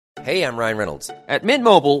Hey, I'm Ryan Reynolds. At Mint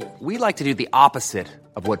Mobile, we like to do the opposite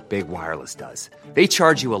of what Big Wireless does. They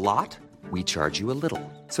charge you a lot, we charge you a little.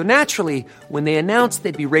 So naturally, when they announced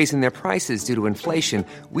they'd be raising their prices due to inflation,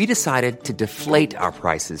 we decided to deflate our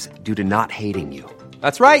prices due to not hating you.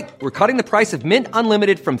 That's right. We're cutting the price of Mint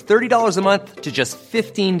Unlimited from $30 a month to just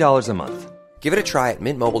 $15 a month. Give it a try at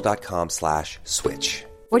mintmobile.com/switch.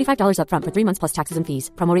 $45 up front for 3 months plus taxes and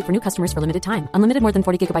fees. Promo rate for new customers for limited time. Unlimited more than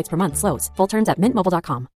 40 gigabytes per month. Slows full terms at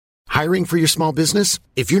mintmobile.com. Hiring for your small business?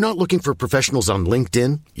 If you're not looking for professionals on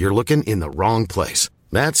LinkedIn, you're looking in the wrong place.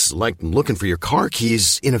 That's like looking for your car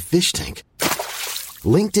keys in a fish tank.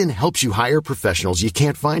 LinkedIn helps you hire professionals you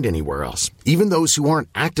can't find anywhere else, even those who aren't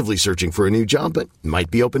actively searching for a new job but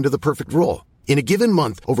might be open to the perfect role. In a given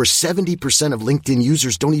month, over 70% of LinkedIn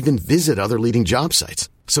users don't even visit other leading job sites.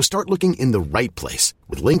 So start looking in the right place.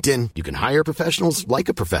 With LinkedIn, you can hire professionals like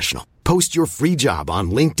a professional. Post your free job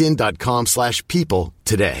on linkedin.com/people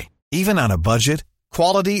today. Even on a budget,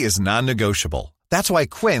 quality is non-negotiable. That's why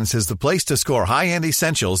Quince is the place to score high-end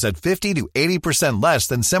essentials at 50 to 80% less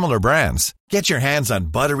than similar brands. Get your hands on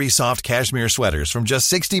buttery soft cashmere sweaters from just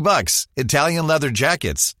 $60, Italian leather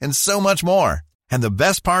jackets, and so much more. And the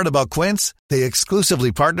best part about Quince, they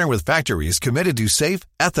exclusively partner with factories committed to safe,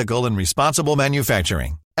 ethical, and responsible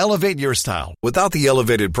manufacturing. Elevate your style without the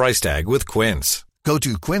elevated price tag with Quince. Go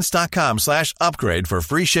to quince.com/upgrade for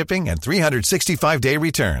free shipping and 365-day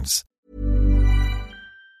returns.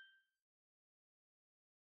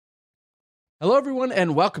 Hello, everyone,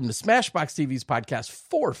 and welcome to Smashbox TV's podcast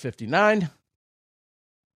 459.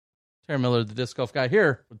 Terry Miller, the Disc Golf Guy,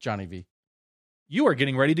 here with Johnny V. You are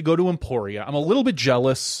getting ready to go to Emporia. I'm a little bit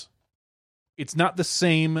jealous. It's not the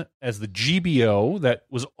same as the GBO that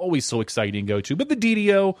was always so exciting to go to, but the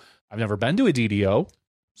DDO, I've never been to a DDO,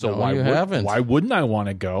 so No, why wouldn't I want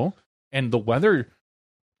to go? And the weather,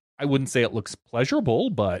 I wouldn't say it looks pleasurable,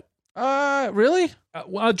 but Really?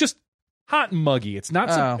 Well, just hot and muggy. It's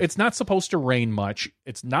not. It's not supposed to rain much.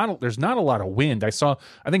 It's not. There's not a lot of wind. I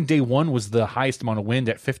think day one was the highest amount of wind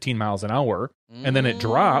at 15 miles an hour, and then it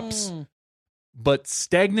drops. But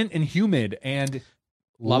stagnant and humid and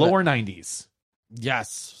lower 90s.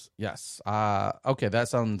 Yes. Okay, that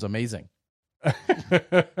sounds amazing.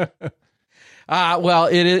 Well,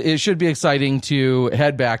 it should be exciting to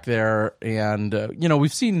head back there, and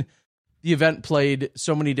we've seen the event played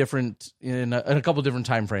so many different in a couple different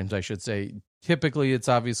time frames, I should say. Typically, it's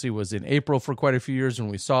obviously was in April for quite a few years when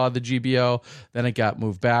we saw the GBO. Then it got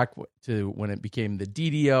moved back to when it became the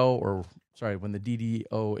DDO, when the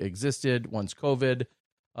DDO existed. Once COVID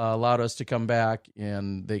allowed us to come back,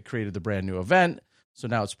 and they created the brand new event. So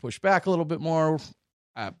now it's pushed back a little bit more.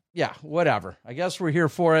 Whatever. I guess we're here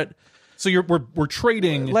for it. So we're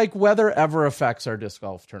trading, like weather ever affects our disc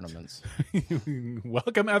golf tournaments.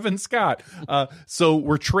 Welcome, Evan Scott. So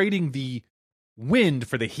we're trading the wind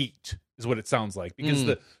for the heat, is what it sounds like,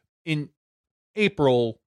 because in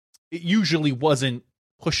April it usually wasn't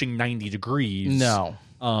pushing 90 degrees. No,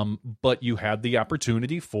 but you had the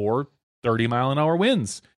opportunity for 30-mile-an-hour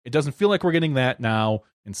winds. It doesn't feel like we're getting that now.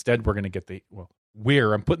 Instead, we're going to get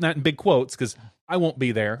I'm putting that in big quotes because I won't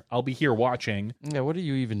be there. I'll be here watching. Yeah, what do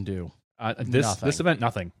you even do? This event,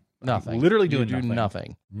 nothing. Nothing. I'm literally doing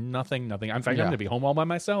nothing. Nothing. In fact, I'm going to be home all by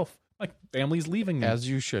myself. My family's leaving me. As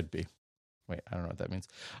you should be. Wait, I don't know what that means.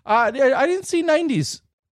 I didn't see 90s,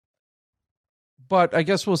 but I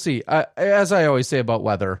guess we'll see. As I always say about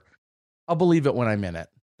weather, I'll believe it when I'm in it.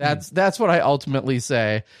 That's what I ultimately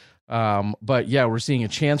say. But yeah, we're seeing a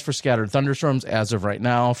chance for scattered thunderstorms as of right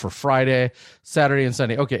now for Friday, Saturday, and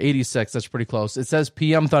Sunday. Okay, 86. That's pretty close. It says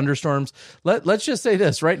PM thunderstorms. Let's just say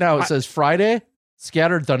this right now. It says Friday,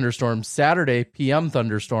 scattered thunderstorms, Saturday, PM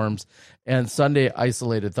thunderstorms, and Sunday,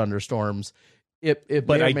 isolated thunderstorms. It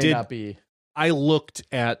may not be. I looked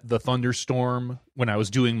at the thunderstorm when I was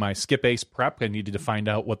doing my Skip Ace prep. I needed to find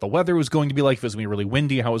out what the weather was going to be like, if it was going to be really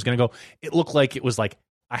windy, how it was going to go. It looked like it was like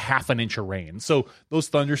a half an inch of rain. So those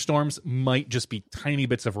thunderstorms might just be tiny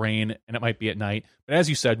bits of rain, and it might be at night. But as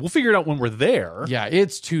you said, we'll figure it out when we're there. Yeah,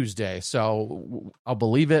 it's Tuesday, so I'll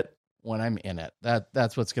believe it when I'm in it.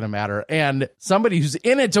 That's what's going to matter. And somebody who's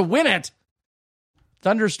in it to win it,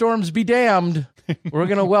 thunderstorms be damned. We're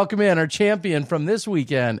going to welcome in our champion from this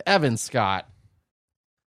weekend, Evan Scott.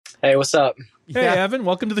 Hey, what's up? Hey, Evan,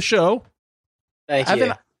 welcome to the show. Thank Evan,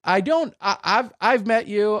 you. I've met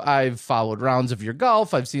you. I've followed rounds of your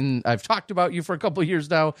golf. I've talked about you for a couple of years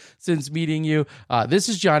now since meeting you. This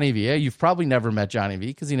is Johnny V. You've probably never met Johnny V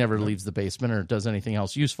because he never leaves the basement or does anything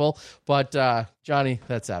else useful. But Johnny,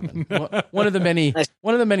 that's Evan. one of the many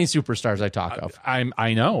superstars I talk of.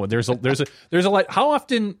 I know. There's a lot. How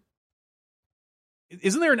often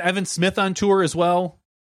isn't there an Evan Smith on tour as well?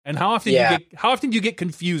 And how often do you get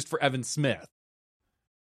confused for Evan Smith?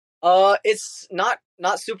 It's not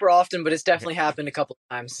super often, but it's definitely happened a couple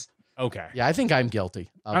of times. Okay. Yeah, I think I'm guilty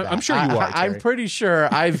of that. I'm sure you are, I'm Terry. pretty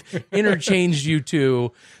sure I've interchanged you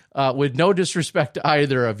two with no disrespect to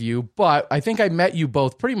either of you, but I think I met you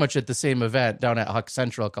both pretty much at the same event down at Huck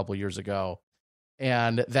Central a couple years ago.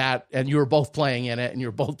 And you were both playing in it, and you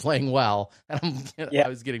were both playing well. And I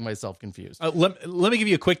was getting myself confused. Let me give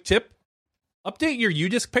you a quick tip. Update your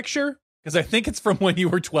UDisc picture, because I think it's from when you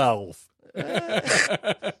were 12.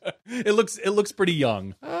 It looks pretty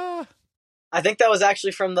young. I think that was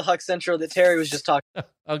actually from the Huck Central that Terry was just talking about.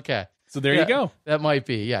 Okay. So there you go. That might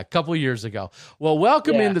be, a couple years ago. Well,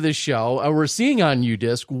 welcome into the show. We're seeing on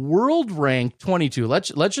UDisc World Rank 22.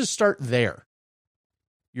 Let's just start there.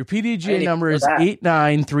 Your PDGA number is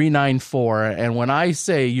 89394, and when I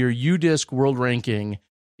say your UDisc World Ranking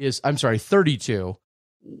is, 32,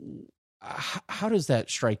 how does that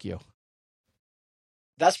strike you?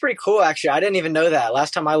 That's pretty cool, actually. I didn't even know that.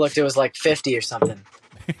 Last time I looked, it was like 50 or something.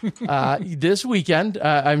 This weekend,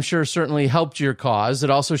 I'm sure certainly helped your cause. It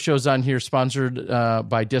also shows on here sponsored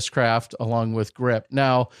by Discraft along with Grip.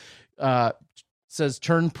 Now, says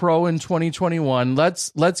turn pro in 2021.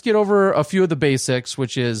 Let's get over a few of the basics,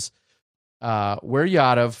 which is where are you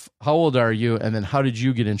out of, how old are you, and then how did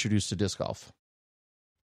you get introduced to disc golf?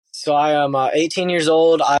 So I am 18 years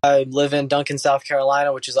old. I live in Duncan, South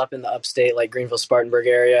Carolina, which is up in the upstate, like Greenville, Spartanburg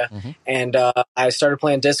area. Mm-hmm. And I started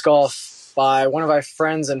playing disc golf by one of my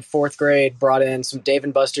friends in 4th grade brought in some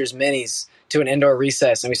Dave & Buster's minis to an indoor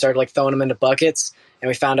recess, and we started like throwing them into buckets, and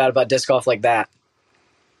we found out about disc golf like that.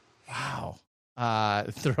 Wow.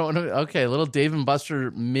 Little Dave &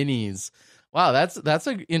 Buster minis. Wow, that's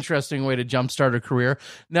an interesting way to jumpstart a career.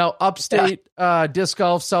 Now, upstate disc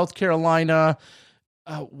golf, South Carolina.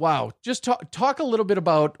 Wow. Just talk a little bit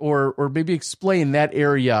about, or maybe explain that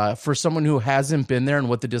area for someone who hasn't been there and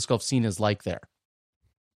what the disc golf scene is like there.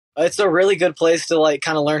 It's a really good place to like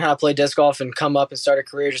kind of learn how to play disc golf and come up and start a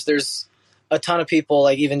career. There's a ton of people,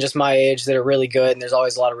 like even just my age, that are really good, and there's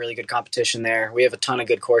always a lot of really good competition there. We have a ton of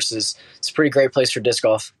good courses. It's a pretty great place for disc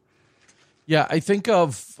golf. Yeah, I think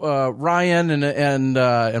of Ryan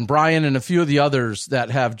and Brian and a few of the others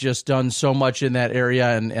that have just done so much in that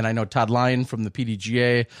area, and I know Todd Lyon from the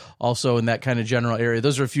PDGA also in that kind of general area.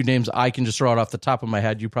 Those are a few names I can just throw out off the top of my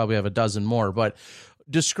head. You probably have a dozen more, but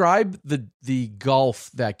describe the golf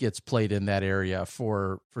that gets played in that area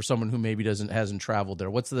for someone who maybe hasn't traveled there.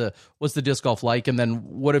 What's the disc golf like, and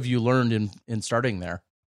then what have you learned in starting there?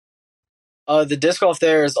 The disc golf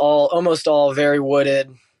there is almost all very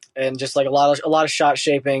wooded, and just like a lot of shot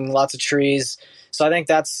shaping, lots of trees. So I think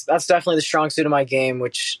that's definitely the strong suit of my game,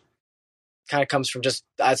 which kind of comes from just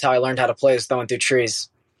that's how I learned how to play, is throwing through trees.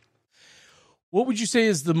 What would you say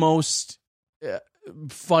is the most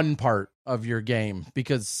fun part of your game?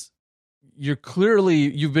 Because you've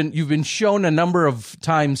been shown a number of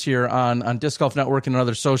times here on Disc Golf Network and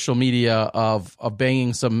other social media of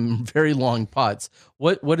banging some very long putts.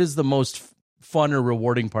 What is the most fun or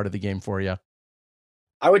rewarding part of the game for you?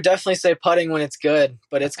 I would definitely say putting when it's good,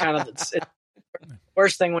 but it's kind of it's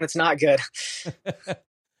worst thing when it's not good.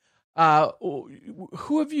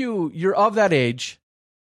 Who have you're of that age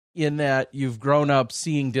in that you've grown up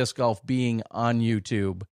seeing disc golf being on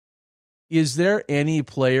YouTube. Is there any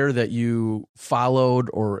player that you followed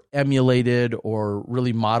or emulated or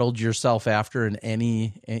really modeled yourself after in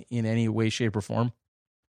any way, shape, or form?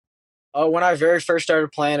 When I very first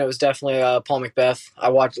started playing, it was definitely Paul McBeth. I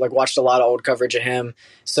watched a lot of old coverage of him.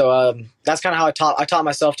 So that's kind of how I taught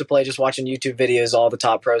myself to play, just watching YouTube videos, all the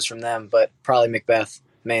top pros from them, but probably McBeth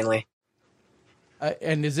mainly.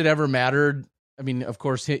 And has it ever mattered? I mean, of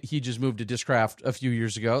course, he just moved to Discraft a few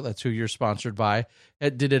years ago. That's who you're sponsored by.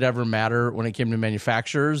 Did it ever matter when it came to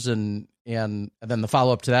manufacturers? And then the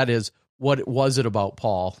follow up to that is, what was it about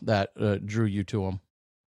Paul that drew you to him?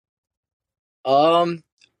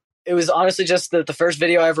 It was honestly just that the first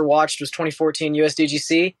video I ever watched was 2014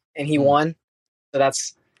 USDGC, and he won. So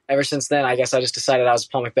that's ever since then. I guess I just decided I was a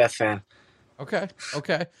Paul McBeth fan.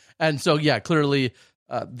 Okay, and so yeah, clearly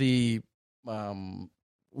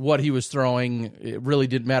what he was throwing, it really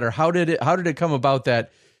didn't matter. How did it come about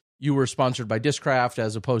that you were sponsored by Discraft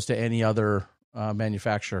as opposed to any other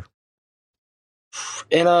manufacturer?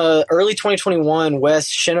 In early 2021, Wes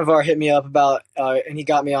Shinovar hit me up about, and he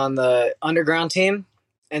got me on the Underground team.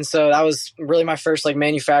 And so that was really my first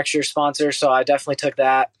manufacturer sponsor. So I definitely took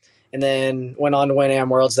that, and then went on to win Am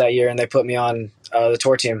Worlds that year, and they put me on the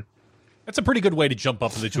tour team. That's a pretty good way to jump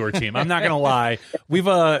up to the tour team. I'm not going to lie. We've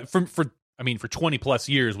for 20 plus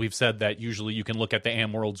years, we've said that usually you can look at the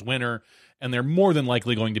Am Worlds winner and they're more than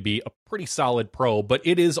likely going to be a pretty solid pro, but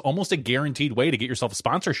it is almost a guaranteed way to get yourself a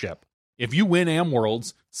sponsorship. If you win Am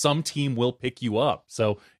Worlds, some team will pick you up.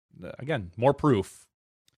 So again, more proof.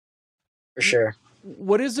 For sure.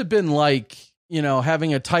 What has it been like,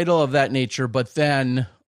 having a title of that nature, but then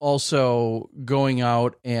also going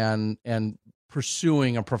out and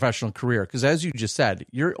pursuing a professional career? Because as you just said,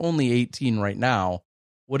 you're only 18 right now.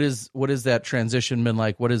 What is that transition been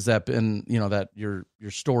like? What has that been, that your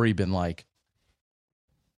story been like?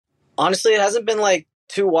 Honestly, it hasn't been like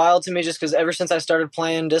too wild to me, just because ever since I started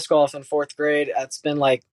playing disc golf in 4th grade, it's been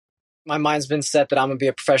like my mind's been set that I'm going to be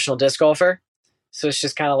a professional disc golfer. So it's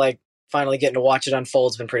just kind of like finally getting to watch it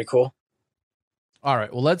unfold has been pretty cool. All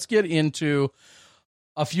right. Well, let's get into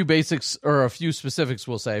a few basics or a few specifics,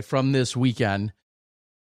 we'll say, from this weekend.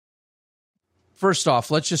 First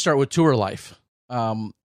off, let's just start with tour life.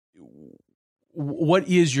 What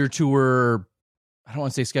is your tour? I don't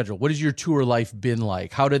want to say schedule. What has your tour life been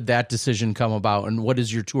like? How did that decision come about, and what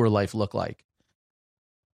does your tour life look like?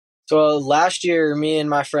 So last year, me and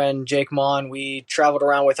my friend Jake Mon, we traveled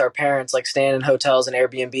around with our parents, like staying in hotels and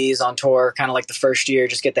Airbnbs on tour, kind of like the first year,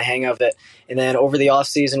 just get the hang of it. And then over the off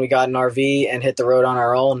season, we got an RV and hit the road on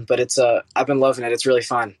our own. But I've been loving it. It's really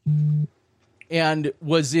fun. And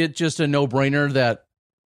was it just a no-brainer that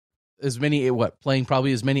playing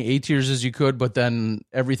probably as many A tiers as you could, but then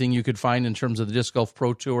everything you could find in terms of the Disc Golf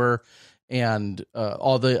Pro Tour and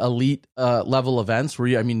all the elite level events?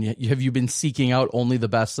 Have you been seeking out only the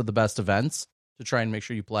best of the best events to try and make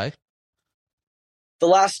sure you play? The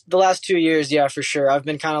last 2 years, yeah, for sure. I've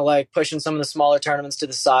been kind of like pushing some of the smaller tournaments to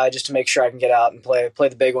the side just to make sure I can get out and play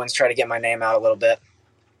the big ones, try to get my name out a little bit.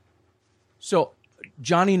 So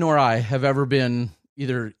Johnny nor I have ever been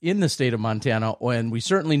either in the state of Montana, and we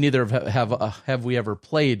certainly neither have we ever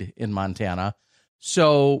played in Montana.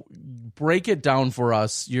 So break it down for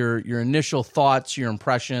us, your initial thoughts, your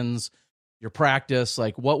impressions, your practice.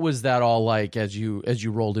 Like, what was that all like as you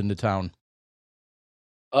rolled into town?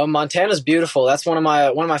 Montana's beautiful. That's one of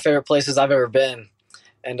my favorite places I've ever been.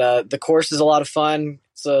 And the course is a lot of fun.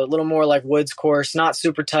 It's a little more like woods course, not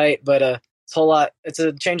super tight, but it's a whole lot. It's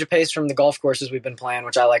a change of pace from the golf courses we've been playing,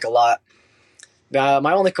 which I like a lot.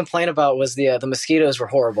 My only complaint about was the mosquitoes were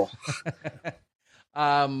horrible.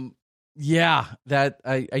 Yeah, that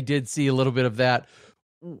I did see a little bit of that.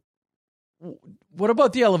 What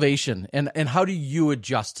about the elevation and how do you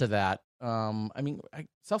adjust to that?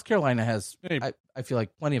 South Carolina has, I feel like,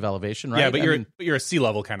 plenty of elevation, right? Yeah, but you're a sea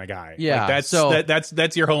level kind of guy. Yeah, like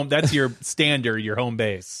that's your home. That's your standard, your home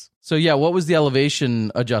base. So yeah, what was the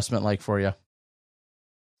elevation adjustment like for you?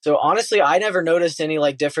 So honestly, I never noticed any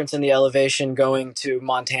like difference in the elevation going to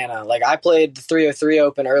Montana. Like I played the 303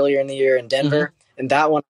 Open earlier in the year in Denver, and that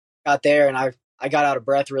one got there, and I got out of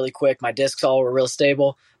breath really quick. My discs all were real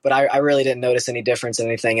stable, but I really didn't notice any difference in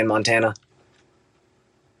anything in Montana.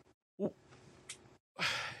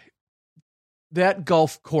 That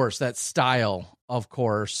golf course, that style of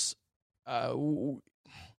course,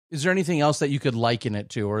 is there anything else that you could liken it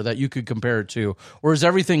to or that you could compare it to? Or is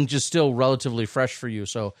everything just still relatively fresh for you,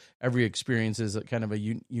 so every experience is kind of a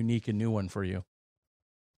unique and new one for you?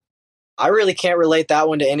 I really can't relate that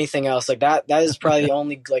one to anything else. Like that is probably the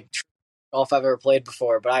only like golf I've ever played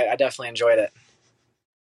before, but I definitely enjoyed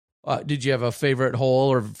it. Did you have a favorite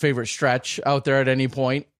hole or favorite stretch out there at any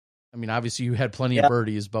point? I mean, obviously you had plenty of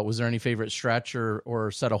birdies, but was there any favorite stretch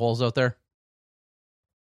or set of holes out there?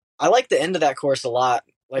 I like the end of that course a lot.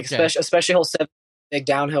 Like especially hole 7, big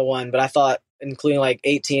downhill one, but I thought including like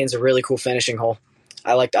 18 is a really cool finishing hole.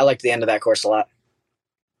 I liked the end of that course a lot.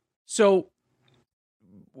 So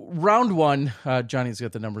round one, Johnny's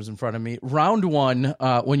got the numbers in front of me. Round one,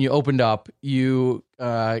 when you opened up, you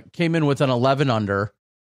came in with an 11 under.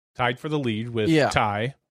 Tied for the lead with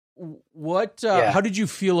Ty. How did you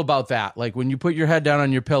feel about that? Like when you put your head down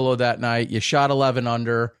on your pillow that night, you shot 11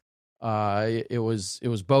 under. It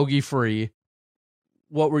was bogey free.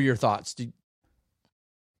 What were your thoughts?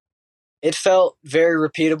 It felt very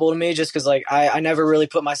repeatable to me just because like I never really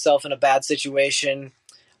put myself in a bad situation.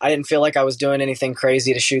 I didn't feel like I was doing anything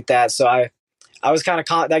crazy to shoot that. So I was kind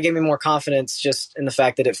of that gave me more confidence just in the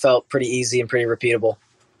fact that it felt pretty easy and pretty repeatable.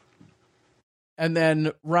 And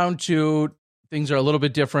then round two, things are a little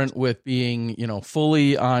bit different with being,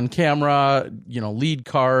 fully on camera, lead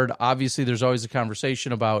card. Obviously, there's always a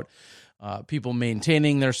conversation about people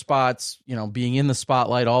maintaining their spots, being in the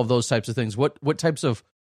spotlight, all of those types of things. What types of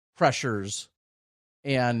pressures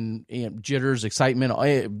and jitters, excitement,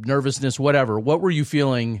 nervousness, whatever, what were you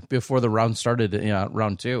feeling before the round started,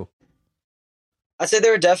 round two? I'd say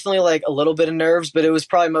there were definitely like a little bit of nerves, but it was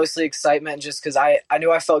probably mostly excitement just because I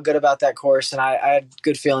knew I felt good about that course, and I had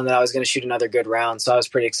good feeling that I was going to shoot another good round. So I was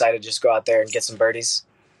pretty excited to just go out there and get some birdies.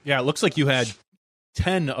 Yeah, it looks like you had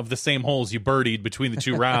 10 of the same holes you birdied between the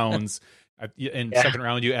two rounds. In second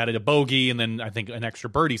round, you added a bogey and then I think an extra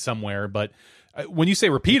birdie somewhere. But when you say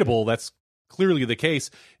repeatable, that's clearly the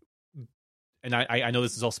case. And I know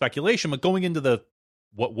this is all speculation, but going into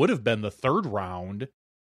what would have been the third round,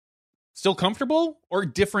 still comfortable or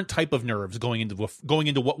different type of nerves going into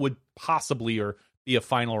what would possibly or be a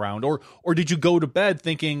final round, or did you go to bed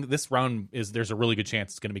thinking this round there's a really good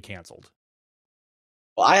chance it's going to be canceled?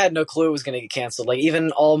 Well, I had no clue it was going to get canceled. Like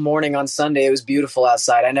even all morning on Sunday, it was beautiful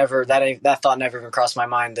outside. That thought never even crossed my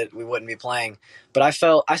mind that we wouldn't be playing. But I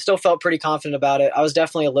still felt pretty confident about it. I was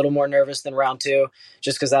definitely a little more nervous than round 2,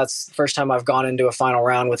 just because that's the first time I've gone into a final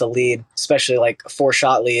round with a lead, especially like a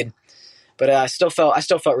 4-shot lead. But I still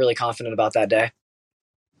felt really confident about that day.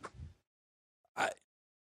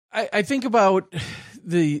 I think about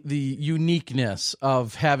the uniqueness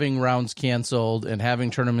of having rounds canceled and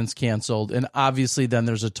having tournaments canceled, and obviously then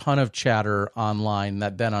there's a ton of chatter online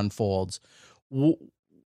that then unfolds. Well,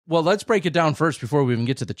 let's break it down first before we even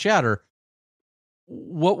get to the chatter.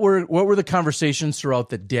 What were the conversations throughout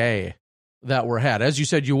the day that were had? As you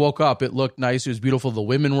said, you woke up, it looked nice, it was beautiful. The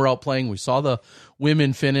women were out playing. We saw the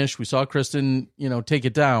women finish. We saw Kristen, take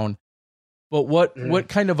it down. But what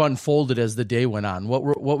kind of unfolded as the day went on? What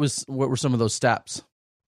were some of those steps?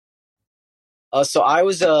 So I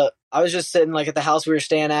was just sitting like at the house we were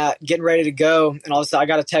staying at, getting ready to go, and all of a sudden I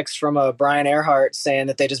got a text from Brian Earhart saying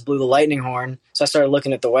that they just blew the lightning horn. So I started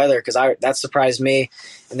looking at the weather because that surprised me,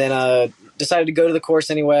 and then decided to go to the course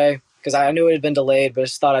anyway because I knew it had been delayed, but I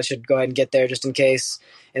just thought I should go ahead and get there just in case.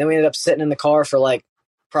 And then we ended up sitting in the car for like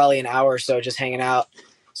probably an hour or so, just hanging out,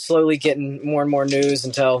 slowly getting more and more news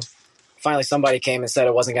until finally somebody came and said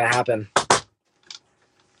it wasn't going to happen.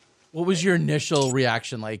 What was your initial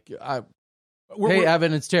reaction? Like, hey,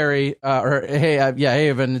 Evan, it's Terry. Hey,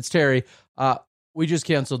 Evan, it's Terry. We just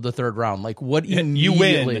canceled the third round. Like, what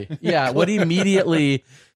immediately? You win. Yeah, what immediately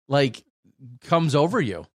like comes over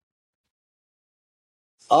you?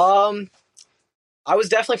 I was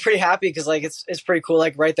definitely pretty happy because like it's pretty cool.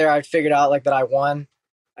 Like right there, I figured out like that I won.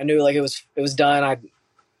 I knew like it was done.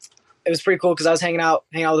 It was pretty cool because I was hanging out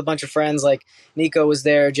with a bunch of friends. Like Nico was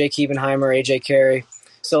there, Jake Kiebenheimer, AJ Carey.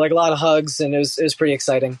 So like a lot of hugs, and it was pretty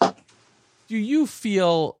exciting. Do you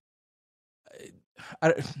feel,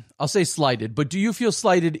 I'll say slighted, but do you feel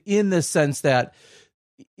slighted in the sense that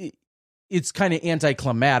it's kind of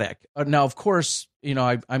anticlimactic? Now, of course,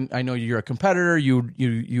 I know you're a competitor. You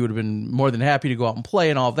would have been more than happy to go out and play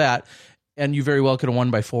and all of that, and you very well could have won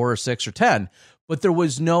by 4 or 6 or 10. But there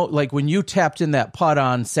was no, like when you tapped in that putt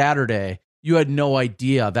on Saturday, you had no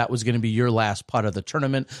idea that was going to be your last putt of the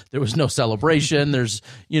tournament. There was no celebration. There's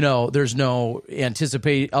no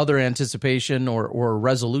anticipation or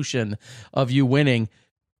resolution of you winning.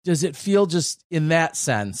 Does it feel just in that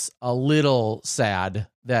sense a little sad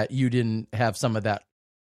that you didn't have some of that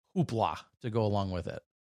hoopla to go along with it?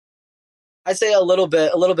 I'd say a little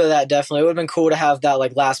bit of that definitely. It would have been cool to have that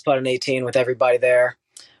like last putt in 18 with everybody there,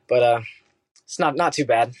 but it's not too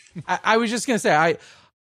bad. I was just gonna say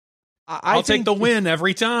I'll take the win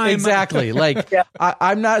every time. Exactly. Like Yeah.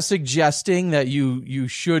 I'm not suggesting that you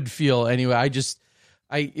should feel anyway.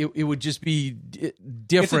 It would just be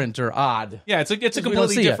different or odd. Yeah, it's a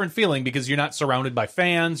completely different feeling because you're not surrounded by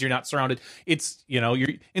fans. You're not surrounded. It's you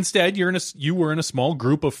were in a small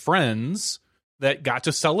group of friends that got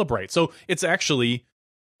to celebrate. So it's actually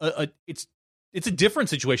it's a different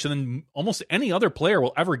situation than almost any other player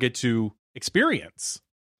will ever get to experience.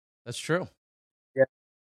 That's true. Yeah.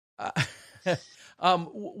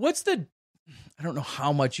 What's the? I don't know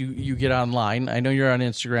how much you get online. I know you're on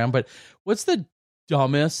Instagram, but what's the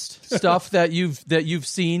dumbest stuff that you've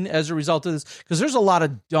seen as a result of this? Because there's a lot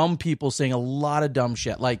of dumb people saying a lot of dumb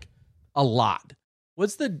shit, like a lot.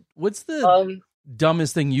 What's the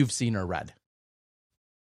dumbest thing you've seen or read?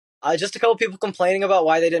 Just a couple people complaining about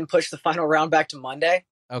why they didn't push the final round back to Monday.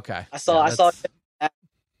 Okay, I saw.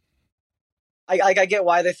 I get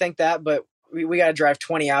why they think that, but we got to drive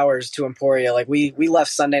 20 hours to Emporia. Like we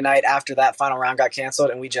left Sunday night after that final round got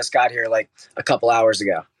canceled, and we just got here like a couple hours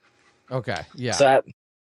ago. Okay, yeah. So that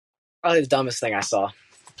probably the dumbest thing I saw.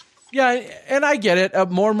 Yeah, and I get it.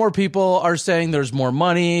 More and more people are saying there's more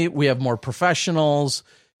money. We have more professionals.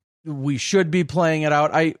 We should be playing it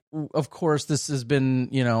out. Of course, this has been,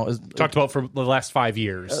 talked about for the last 5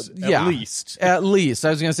 years, at least. At least.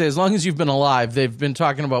 I was going to say, as long as you've been alive, they've been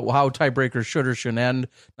talking about how tiebreakers should or shouldn't end.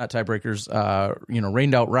 Not tiebreakers,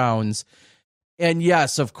 rained out rounds. And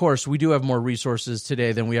yes, of course, we do have more resources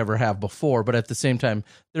today than we ever have before. But at the same time,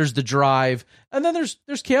 there's the drive, and then there's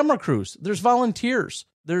camera crews, there's volunteers,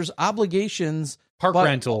 there's obligations, park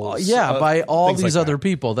rentals, by all these like other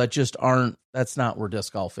people that just aren't. That's not where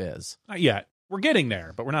disc golf is. Not yet. We're getting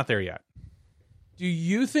there, but we're not there yet. Do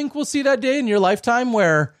you think we'll see that day in your lifetime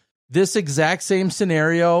where this exact same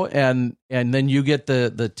scenario, and then you get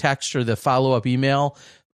the text or the follow-up email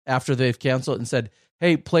after they've canceled and said,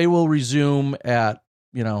 hey, play will resume at,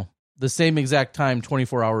 the same exact time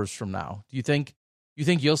 24 hours from now? Do you think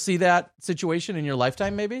you'll see that situation in your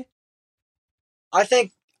lifetime maybe? I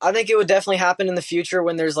think it would definitely happen in the future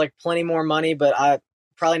when there's like plenty more money, but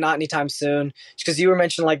probably not anytime soon. Because you were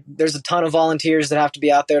mentioning like there's a ton of volunteers that have to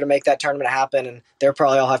be out there to make that tournament happen, and they're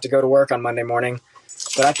probably all have to go to work on Monday morning.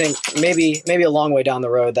 But I think maybe a long way down the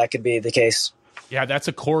road that could be the case. Yeah, that's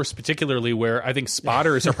a course particularly where I think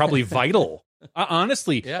spotters are probably vital.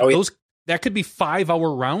 Honestly, Yeah. That could be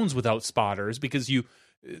 5-hour rounds without spotters, because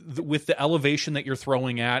with the elevation that you're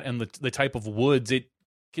throwing at and the type of woods, it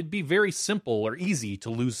could be very simple or easy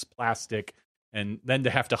to lose plastic and then to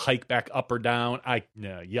have to hike back up or down.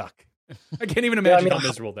 Yuck. I can't even imagine how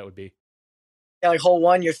miserable that would be. Yeah, like hole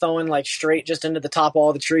 1, you're throwing like straight just into the top of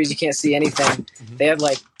all the trees. You can't see anything. Mm-hmm. They had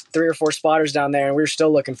like 3 or 4 spotters down there, and we were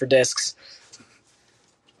still looking for discs.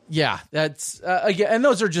 Yeah, that's again, and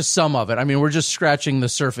those are just some of it. I mean, we're just scratching the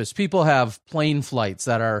surface. People have plane flights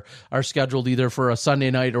that are scheduled either for a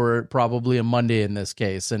Sunday night or probably a Monday in this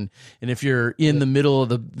case. And if you're in the middle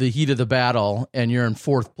of the heat of the battle and you're in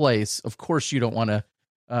 4th place, of course you don't want to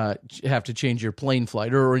have to change your plane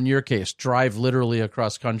flight, or in your case, drive literally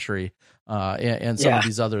across country and some of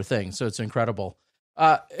these other things. So it's incredible.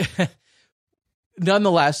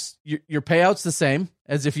 Nonetheless, your payout's the same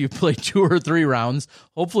as if you play 2 or 3 rounds.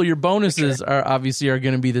 Hopefully your bonuses are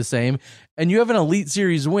going to be the same. And you have an Elite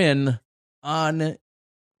Series win on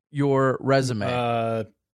your resume. Or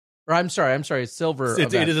I'm sorry, it's silver.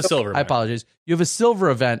 It is a silver event. I apologize. You have a silver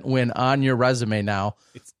event win on your resume now.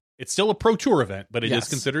 It's still a Pro Tour event, but it is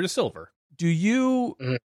considered a silver. Do you...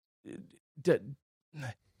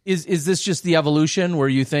 Is this just the evolution where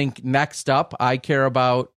you think next up I care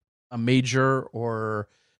about a major or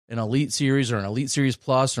an Elite Series or an Elite Series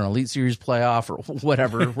Plus or an Elite Series Playoff or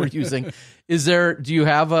whatever we're using? Do you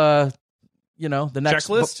have the next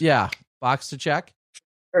checklist? Box to check?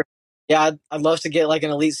 Sure. Yeah, I'd love to get like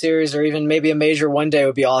an Elite Series or even maybe a major one day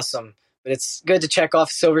would be awesome. But it's good to check off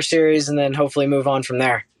Silver Series and then hopefully move on from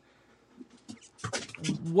there.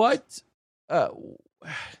 What, of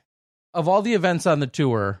all the events on the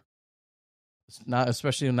tour, not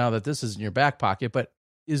especially now that this is in your back pocket, but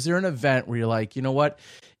is there an event where you're like, you know what,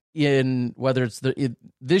 in whether it's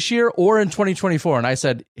this year or in 2024, and I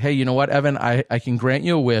said, hey, you know what, Evan, I can grant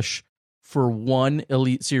you a wish for one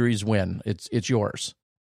Elite Series win. It's yours.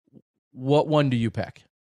 What one do you pick?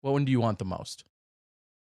 What one do you want the most?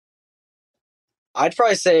 I'd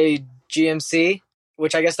probably say GMC,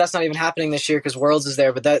 which I guess that's not even happening this year because Worlds is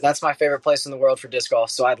there, but that's my favorite place in the world for disc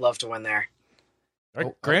golf, so I'd love to win there. All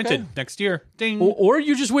right, granted, next year. Ding. Or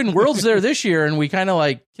you just win Worlds there this year, and we kind of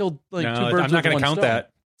like killed like 2 birds with 1 stone. I'm not going to count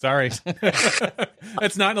that. Sorry.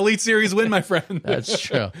 That's not an Elite Series win, my friend. That's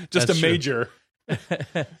true. Just That's a major.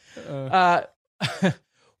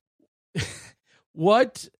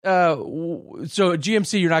 What? So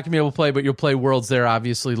GMC, you're not going to be able to play, but you'll play Worlds there,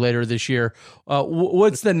 obviously, later this year.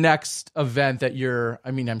 What's the next event that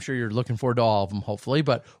I'm sure you're looking forward to all of them, hopefully,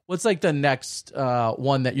 but what's like the next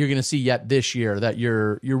one that you're going to see yet this year that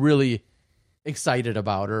you're really excited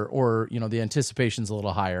about, or the anticipation's a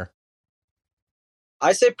little higher?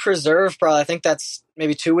 I say Preserve, probably. I think that's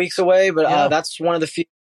maybe 2 weeks away, but that's one of the few.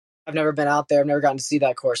 I've never been out there. I've never gotten to see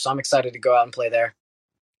that course, so I'm excited to go out and play there.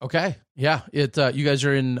 Okay. Yeah. You guys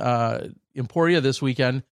are in Emporia this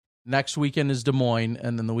weekend. Next weekend is Des Moines,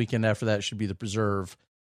 and then the weekend after that should be the Preserve.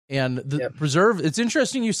 And the Preserve, it's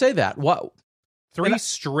interesting you say that. What? 3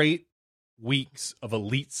 straight weeks of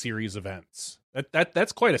Elite Series events.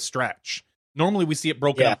 That's quite a stretch. Normally we see it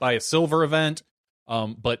broken up by a silver event,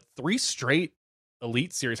 but 3 straight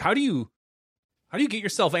Elite Series. How do you get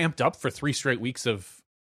yourself amped up for 3 straight weeks of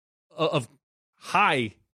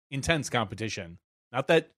high intense competition? Not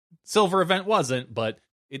that silver event wasn't, but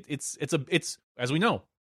it's as we know,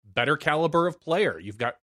 better caliber of player. You've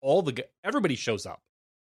got everybody shows up.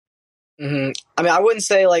 Mm-hmm. I mean, I wouldn't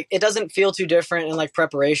say like it doesn't feel too different in like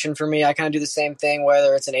preparation for me. I kind of do the same thing,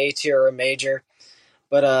 whether it's an A tier or a major,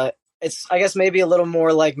 but it's, I guess, maybe a little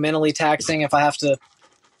more like mentally taxing if I have to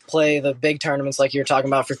play the big tournaments like you're talking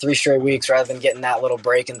about for 3 straight weeks rather than getting that little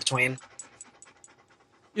break in between.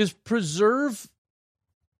 Is Preserve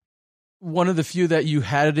one of the few that you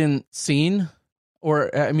hadn't seen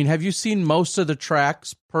Or, I mean, have you seen most of the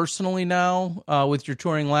tracks personally now with your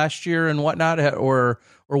touring last year and whatnot? Or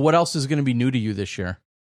what else is going to be new to you this year?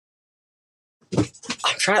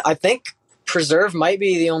 I think Preserve might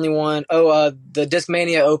be the only one. Oh, the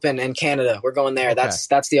Discmania Open in Canada. We're going there. Okay.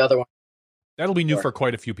 That's the other one. That'll be new for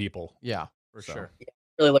quite a few people. Yeah, for sure.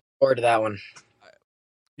 Really looking forward to that one.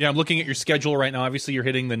 Yeah, I'm looking at your schedule right now. Obviously, you're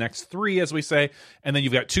hitting the next 3, as we say, and then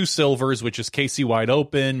you've got 2 silvers, which is KC Wide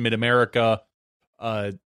Open, Mid America,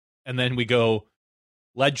 and then we go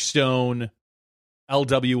Ledgestone,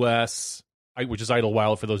 LWS, which is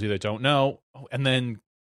Idlewild for those of you that don't know, and then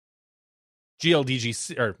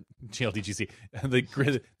GLDGC,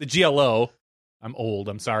 the GLO. I'm old.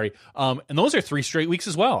 I'm sorry. And those are 3 straight weeks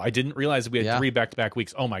as well. I didn't realize we had 3 back-to-back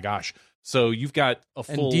weeks. Oh my gosh! So you've got a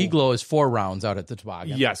full. And D-Glow is 4 rounds out at the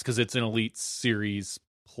toboggan. Yes, because it's an Elite Series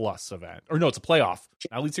Plus event, or no, it's a playoff.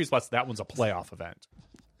 Not Elite Series Plus. That one's a playoff event.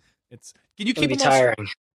 Can you keep them tiring?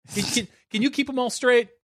 Can you keep them all straight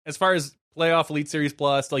as far as playoff, Elite Series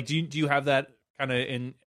Plus? Like, do you have that kind of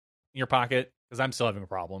in your pocket? Because I'm still having a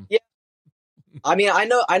problem. Yeah. I mean, I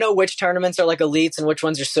know which tournaments are like elites and which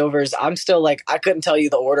ones are silvers. I'm still like, I couldn't tell you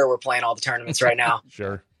the order we're playing all the tournaments right now.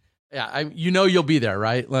 Sure. Yeah, you'll be there,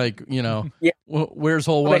 right? Like, yeah. Where's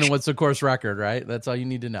hole 1 and what's the course record, right? That's all you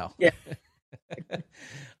need to know. Yeah.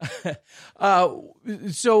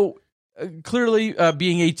 So clearly,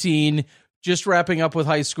 being 18, just wrapping up with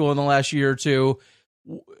high school in the last year or two,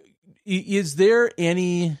 is there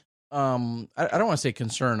any? I don't want to say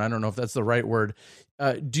concern. I don't know if that's the right word.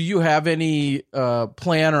 Do you have any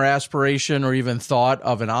plan or aspiration or even thought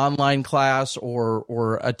of an online class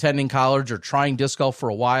or attending college or trying disc golf for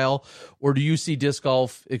a while? Or do you see disc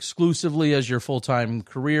golf exclusively as your full-time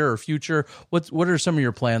career or future? What are some of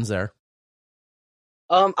your plans there?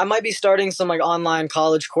 I might be starting some like online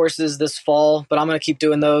college courses this fall, but I'm going to keep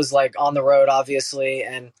doing those like on the road, obviously.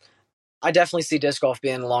 And I definitely see disc golf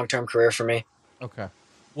being a long-term career for me. Okay.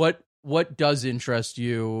 What does interest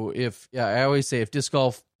you? I always say if disc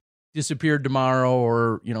golf disappeared tomorrow,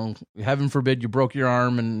 or heaven forbid you broke your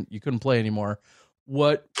arm and you couldn't play anymore,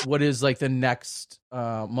 what is like the next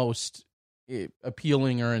most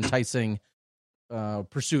appealing or enticing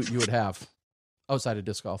pursuit you would have outside of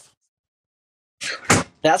disc golf?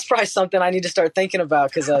 That's probably something I need to start thinking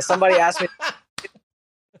about because somebody asked me.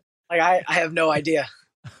 Like I have no idea.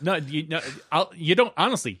 No, you don't.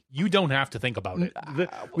 Honestly, you don't have to think about it.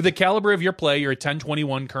 With the caliber of your play, you're a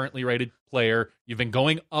 1021 currently rated player. You've been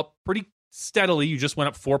going up pretty steadily. You just went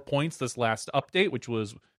up 4 points this last update, which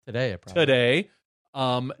was today.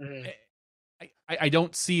 I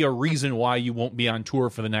don't see a reason why you won't be on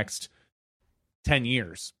tour for the next 10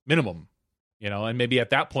 years minimum. And maybe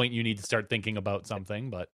at that point you need to start thinking about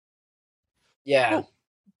something. But yeah.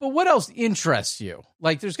 But what else interests you?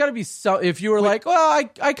 Like, there's got to be some. If you were like, well,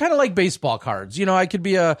 I kind of like baseball cards. I could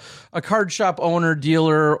be a card shop owner,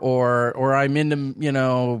 dealer, or I'm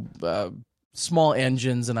into small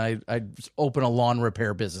engines, and I open a lawn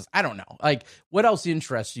repair business. I don't know. Like, what else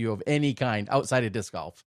interests you of any kind outside of disc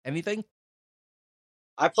golf? Anything?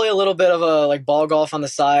 I play a little bit of ball golf on the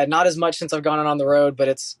side. Not as much since I've gone out on the road, but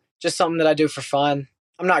it's just something that I do for fun.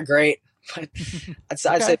 I'm not great, but I'd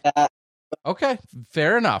say that. Okay,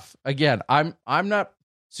 fair enough. Again, I'm not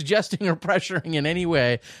suggesting or pressuring in any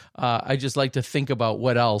way. I just like to think about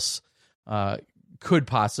what else could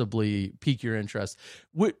possibly pique your interest.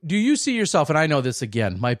 Do you see yourself, and I know this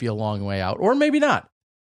again might be a long way out, or maybe not.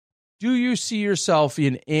 Do you see yourself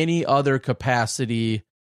in any other capacity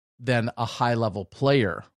than a high-level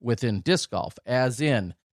player within disc golf, as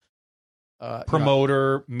in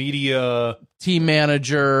promoter, media, team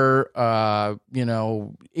manager,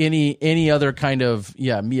 any other kind of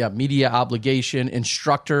media obligation,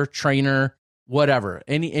 instructor, trainer, whatever.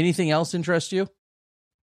 Anything else interest you?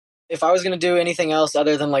 If I was going to do anything else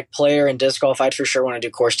other than like player and disc golf, I'd for sure want to do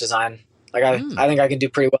course design. Like I think I can do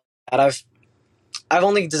pretty well at that. I've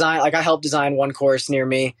only designed, like I helped design one course near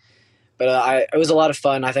me, but it was a lot of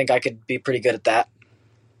fun. I think I could be pretty good at that.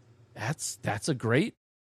 That's a great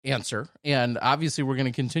answer, and obviously we're going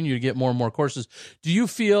to continue to get more and more courses. Do you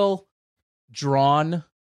feel drawn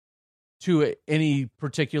to any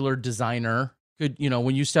particular designer?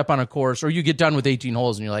 When you step on a course or you get done with 18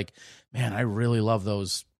 holes and you're like, man, I really love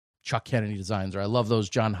those Chuck Kennedy designs, or I love those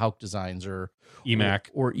John Houck designs, or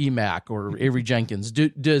EMAC or Avery Jenkins. Do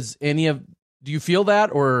you feel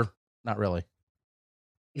that, or not really?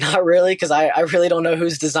 Not really, because I really don't know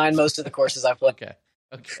who's designed most of the courses I've played.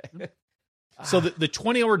 Okay. So the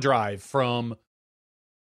 20-hour drive from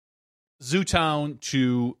Zootown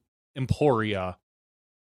to Emporia,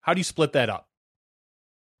 how do you split that up?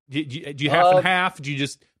 Do you half and half? Do you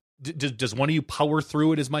just Does one of you power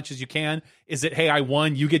through it as much as you can? Is it, hey, I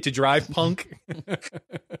won, you get to drive, punk?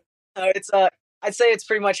 It's I'd say it's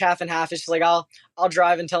pretty much half and half. It's just like I'll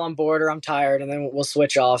drive until I'm bored or I'm tired, and then we'll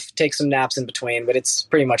switch off, take some naps in between. But it's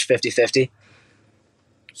pretty much 50-50.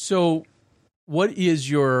 So, what is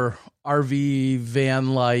your RV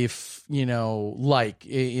van life, like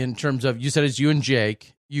in terms of, you said it's you and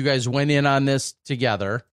Jake, you guys went in on this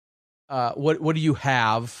together. What do you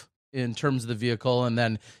have in terms of the vehicle? And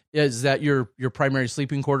then is that your primary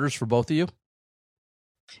sleeping quarters for both of you?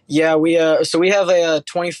 Yeah, we have a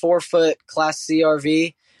 24-foot Class C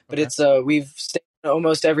RV, but Okay. it's we've stayed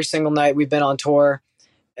almost every single night we've been on tour,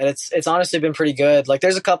 and it's honestly been pretty good. Like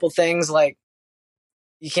there's a couple things like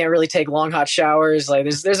you can't really take long hot showers. Like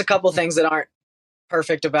there's a couple things that aren't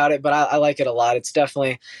perfect about it, but I like it a lot. It's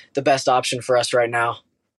definitely the best option for us right now.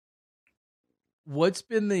 What's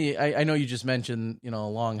been I know you just mentioned, a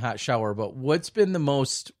long hot shower, but what's been the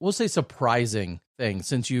most, we'll say, surprising thing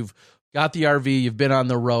since you've got the RV, you've been on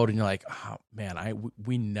the road, and you're like, oh man,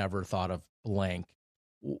 we never thought of blank.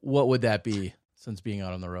 What would that be since being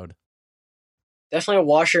out on the road? Definitely a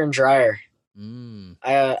washer and dryer. Mm.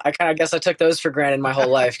 I kind of guess I took those for granted my whole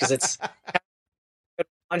life because it's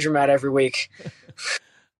laundromat every week.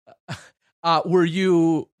 Were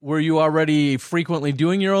you already frequently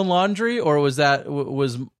doing your own laundry, or was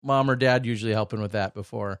mom or dad usually helping with that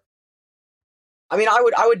before? I mean,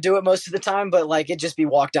 I would do it most of the time, but like it'd just be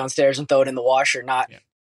walk downstairs and throw it in the washer, not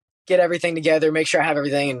get everything together, make sure I have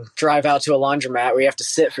everything, and drive out to a laundromat where you have to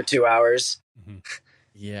sit for 2 hours. Mm-hmm.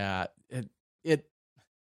 Yeah,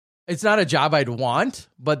 it's not a job I'd want,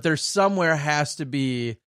 but there's somewhere has to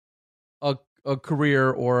be a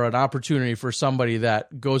career or an opportunity for somebody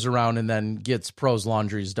that goes around and then gets pros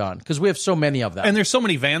laundries done, because we have so many of them. And there's so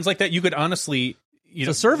many vans like that. You could honestly, It's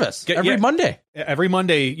a service every Monday. Every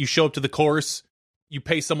Monday, you show up to the course, you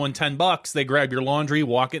pay someone $10, they grab your laundry,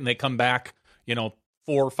 walk it, and they come back,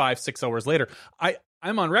 4, 5, 6 hours later.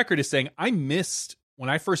 I'm on record as saying I missed, when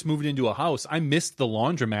I first moved into a house, I missed the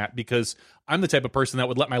laundromat because I'm the type of person that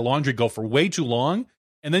would let my laundry go for way too long,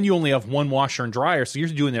 and then you only have one washer and dryer, so you're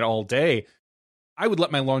doing it all day. I would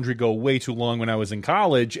let my laundry go way too long when I was in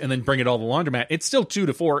college and then bring it all to the laundromat. It's still 2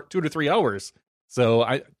 to 3 hours. So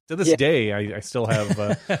to this day, I still have,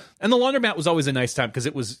 and the laundromat was always a nice time because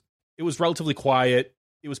it was relatively quiet.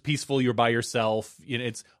 It was peaceful. You're by yourself.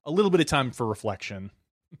 It's a little bit of time for reflection.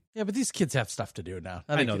 Yeah, but these kids have stuff to do now.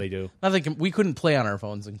 I know they do. We couldn't play on our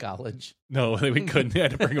phones in college. No, we couldn't. We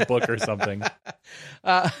had to bring a book or something.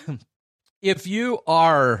 If you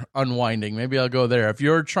are unwinding, maybe I'll go there. If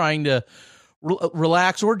you're trying to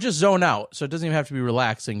relax or just zone out, so it doesn't even have to be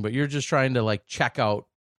relaxing, but you're just trying to like check out,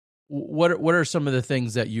 what are some of the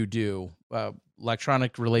things that you do,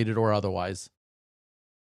 electronic related or otherwise?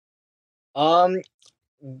 I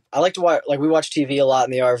like to watch, we watch TV a lot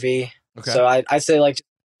in the RV. Okay. So I say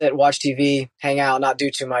sit, watch TV, hang out, not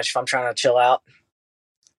do too much if I'm trying to chill out.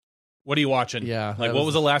 What are you watching? Yeah. What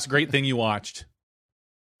was the last great thing you watched?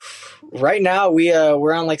 Right now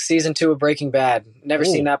we're on season 2 of Breaking Bad. Never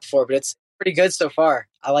seen that before, but it's pretty good so far.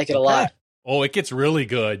 I like it a lot. Oh, it gets really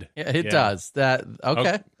good. Yeah, it does. That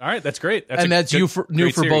okay. All right, that's great. That's new for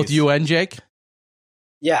both you and Jake?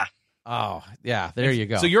 Yeah. Oh, yeah, there you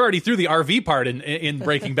go. So you're already through the RV part in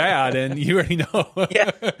Breaking Bad, and you already know. Yeah.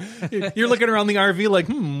 You're looking around the RV like,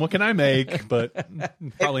 what can I make? But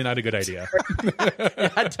probably not a good idea.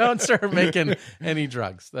 Yeah, don't start making any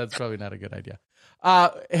drugs. That's probably not a good idea.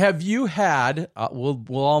 Have you had, we'll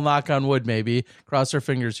all knock on wood, maybe, cross our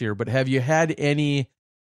fingers here, but have you had any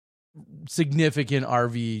significant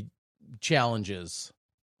RV challenges?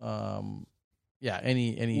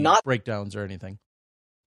 Any breakdowns or anything?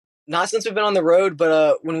 Not since we've been on the road,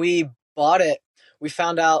 but when we bought it, we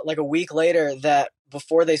found out a week later that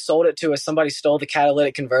before they sold it to us, somebody stole the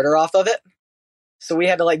catalytic converter off of it. So we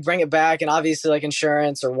had to bring it back, and obviously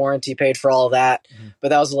insurance or warranty paid for all of that. Mm-hmm. But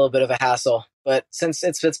that was a little bit of a hassle. But since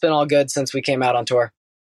it's been all good since we came out on tour.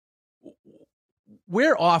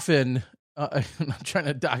 Where often, I'm not trying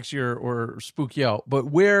to dox you or spook you out, but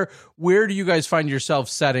where do you guys find yourself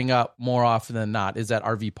setting up more often than not? Is that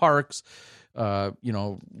RV parks?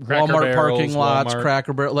 Walmart parking lots,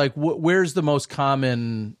 Cracker Barrel, where's the most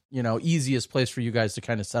common, easiest place for you guys to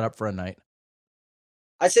kind of set up for a night?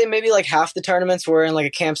 I'd say maybe half the tournaments were in a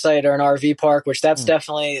campsite or an RV park, which that's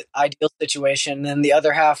definitely ideal situation. And then the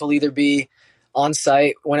other half will either be on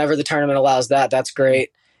site whenever the tournament allows that. That's great.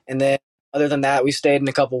 And then other than that, we stayed in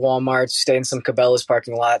a couple Walmarts, stayed in some Cabela's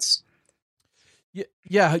parking lots.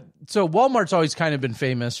 Yeah. So Walmart's always kind of been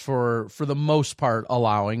famous for the most part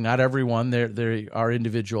allowing, not everyone, they are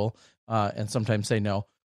individual and sometimes say no.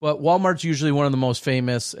 But Walmart's usually one of the most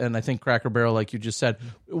famous, and I think Cracker Barrel, like you just said.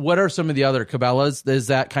 What are some of the other Cabela's? Is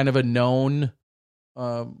that kind of a known,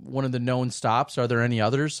 one of the known stops? Are there any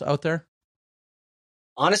others out there?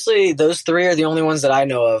 Honestly, those three are the only ones that I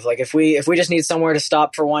know of. Like if we just need somewhere to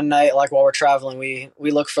stop for one night, like while we're traveling,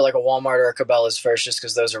 we look for like a Walmart or a Cabela's first, just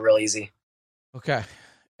because those are real easy. Okay.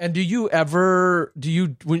 And let's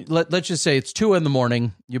just say it's 2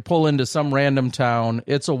 a.m, you pull into some random town,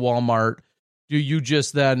 it's a Walmart. Do you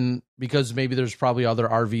just then, because maybe there's probably other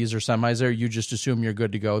RVs or semis there, you just assume you're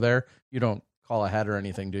good to go there? You don't call ahead or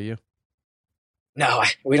anything, do you? No,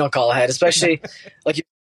 we don't call ahead, especially like you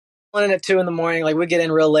in at 2 a.m. Like we get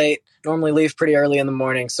in real late, normally leave pretty early in the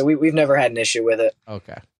morning. So we've never had an issue with it.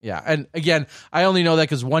 Okay. Yeah. And again, I only know that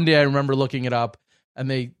because one day I remember looking it up and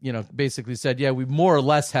they, basically said, yeah, we more or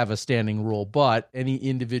less have a standing rule, but any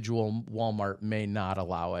individual Walmart may not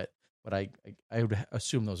allow it. But I would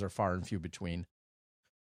assume those are far and few between.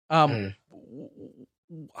 How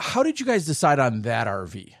did you guys decide on that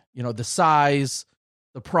RV? The size,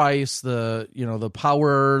 the price, the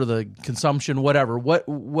power, the consumption, whatever. What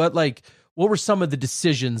were some of the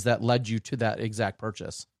decisions that led you to that exact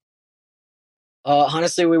purchase?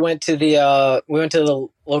 Honestly, we went to the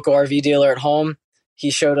local RV dealer at home. He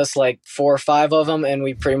showed us like 4 or 5 of them, and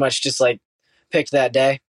we pretty much just like picked that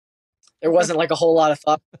day. There wasn't like a whole lot of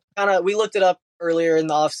thought. We looked it up earlier in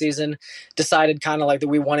the off season, decided kind of like that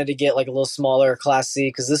we wanted to get like a little smaller Class C,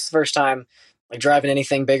 because this is the first time like driving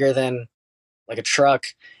anything bigger than like a truck,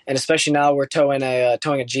 and especially now we're towing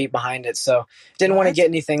a Jeep behind it, so didn't want to get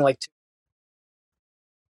anything like.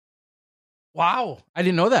 Wow, I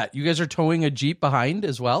didn't know that. You guys are towing a Jeep behind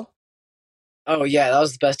as well? Oh yeah, that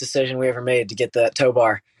was the best decision we ever made to get that tow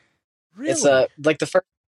bar. Really? It's like the first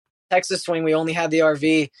Texas swing, we only had the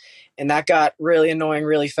RV, and that got really annoying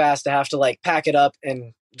really fast to have to like pack it up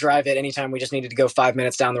and drive it anytime we just needed to go 5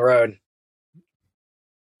 minutes down the road.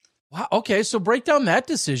 Wow. Okay, so break down that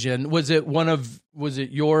decision. Was it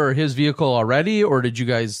your or his vehicle already, or did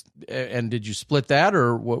you split that,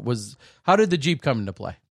 or how did the Jeep come into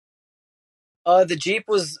play? The Jeep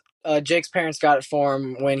was Jake's parents got it for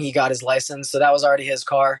him when he got his license, so that was already his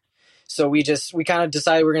car. So we kind of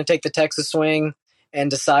decided we're going to take the Texas swing and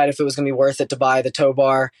decide if it was going to be worth it to buy the tow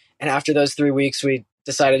bar. And after those 3 weeks, we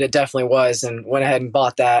decided it definitely was, and went ahead and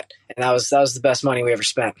bought that. And that was the best money we ever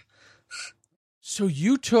spent. So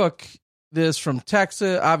you took this from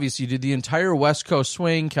Texas. Obviously, you did the entire West Coast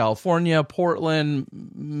swing, California, Portland,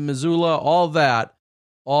 Missoula, all that,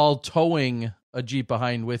 all towing a Jeep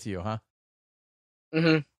behind with you, huh?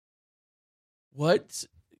 Mm-hmm. What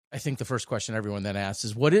I think the first question everyone then asks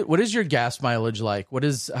is, what is your gas mileage like?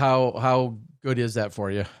 How good is that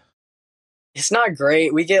for you? It's not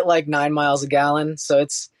great. We get like 9 miles a gallon, so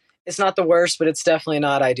it's not the worst, but it's definitely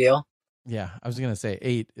not ideal. Yeah, I was going to say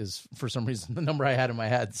 8 is for some reason the number I had in my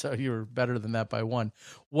head, so you were better than that by 1.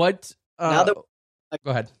 What? Go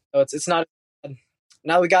ahead. So it's not.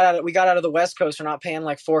 Now we got out of the West Coast. We're not paying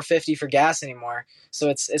like $4.50 for gas anymore, so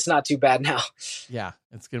it's not too bad now. Yeah,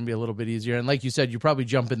 it's going to be a little bit easier. And like you said, you probably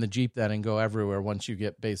jump in the Jeep then and go everywhere once you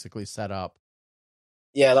get basically set up.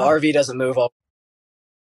 Yeah, the RV doesn't move all.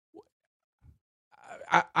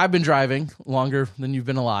 I've been driving longer than you've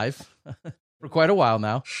been alive for quite a while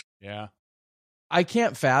now. Yeah, I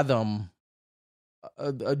can't fathom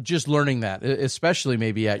just learning that, especially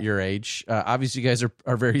maybe at your age. Obviously, you guys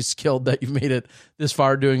are very skilled that you've made it this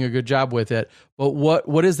far, doing a good job with it. But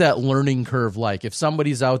what is that learning curve like? If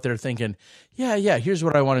somebody's out there thinking, yeah, here's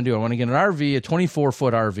what I want to do. I want to get an RV, a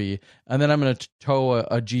 24-foot RV, and then I'm going to tow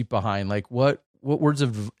a Jeep behind. Like what words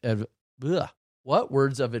of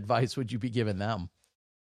advice would you be giving them?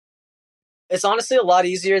 It's honestly a lot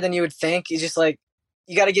easier than you would think. You just like,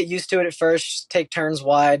 you got to get used to it at first, take turns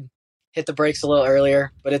wide, hit the brakes a little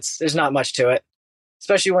earlier, but there's not much to it.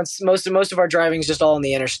 Especially once most of our driving is just all on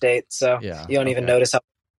the interstate, so yeah, you don't even notice how.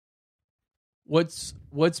 What's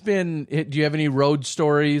been? Do you have any road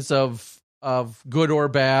stories of good or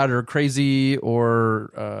bad or crazy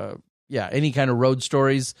or any kind of road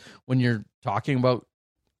stories when you're talking about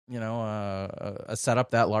a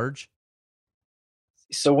setup that large?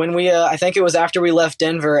 So when we, I think it was after we left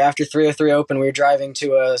Denver, after 303 Open, we were driving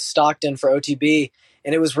to Stockton for OTB,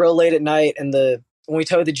 and it was real late at night. And when we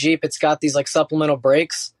towed the Jeep, it's got these like supplemental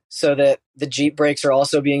brakes so that the Jeep brakes are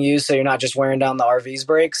also being used, so you're not just wearing down the RV's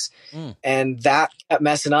brakes. And that kept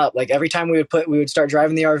messing up. Like every time we would start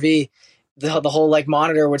driving the RV, the whole like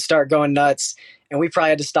monitor would start going nuts, and we probably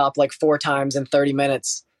had to stop like 4 times in 30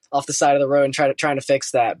 minutes off the side of the road and trying to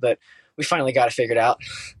fix that. But we finally got it figured out.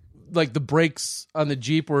 Like the brakes on the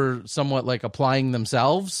Jeep were somewhat like applying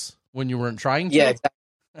themselves when you weren't trying to? Yeah,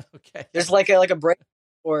 exactly. Okay. There's like a brake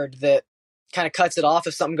board that kind of cuts it off.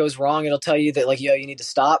 If something goes wrong, it'll tell you that like, yo, you need to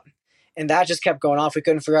stop. And that just kept going off. We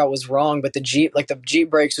couldn't figure out what was wrong, but the Jeep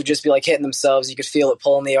brakes would just be like hitting themselves. You could feel it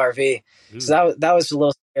pulling the RV. Ooh. So that was a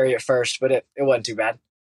little scary at first, but it wasn't too bad.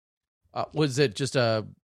 Was it just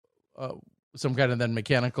some kind of then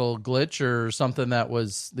mechanical glitch or something that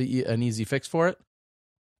was an easy fix for it?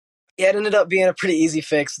 Yeah, it ended up being a pretty easy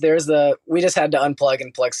fix. We just had to unplug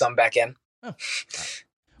and plug some back in. Oh.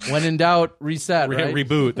 When in doubt, reset, right?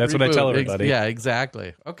 Reboot. That's what I tell everybody. Yeah,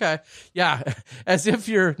 exactly. Okay. Yeah. As if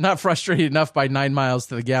you're not frustrated enough by 9 miles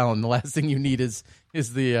to the gallon. The last thing you need is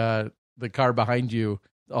the car behind you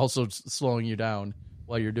also slowing you down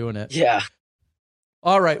while you're doing it. Yeah.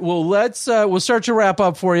 All right. Well, we'll start to wrap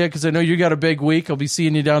up for you because I know you got a big week. I'll be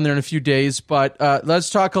seeing you down there in a few days, but let's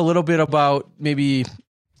talk a little bit about maybe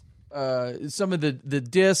some of the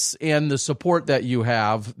discs and the support that you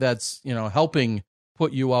have that's, helping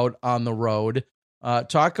put you out on the road.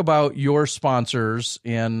 Talk about your sponsors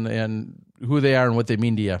and who they are and what they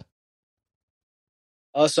mean to you.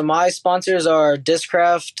 So my sponsors are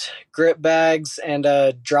Discraft, Grip Bags, and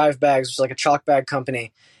Drive Bags, which is like a chalk bag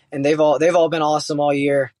company, and they've all been awesome all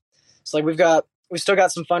year. So like we still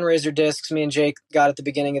got some fundraiser discs me and Jake got at the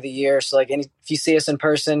beginning of the year. So like if you see us in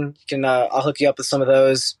person, you can I'll hook you up with some of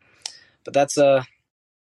those. But that's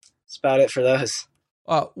about it for those.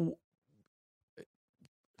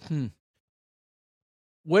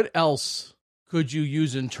 What else could you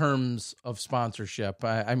use in terms of sponsorship?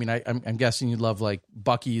 I'm guessing you'd love like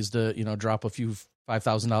Buc-ee's to, drop a few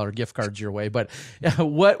 $5,000 gift cards your way, but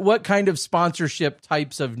what kind of sponsorship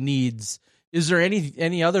types of needs? Is there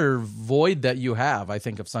any other void that you have? I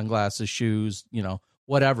think of sunglasses, shoes,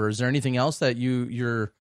 whatever. Is there anything else that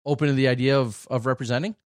you're open to the idea of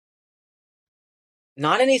representing?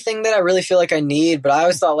 Not anything that I really feel like I need, but I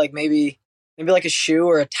always thought like maybe like a shoe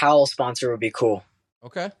or a towel sponsor would be cool.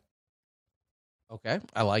 Okay.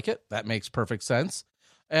 I like it. That makes perfect sense.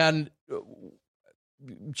 And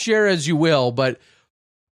share as you will, but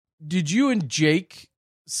did you and Jake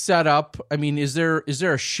set up, is there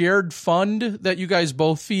a shared fund that you guys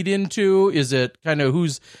both feed into? Is it kind of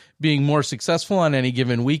who's being more successful on any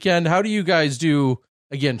given weekend? How do you guys do,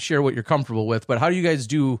 again, share what you're comfortable with, but how do you guys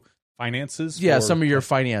do finances? Yeah, some of your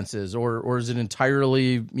finances, or is it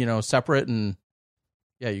entirely, separate and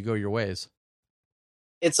you go your ways?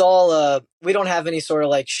 It's all, we don't have any sort of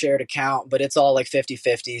like shared account, but it's all like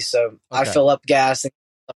 50-50. So okay. I fill up gas and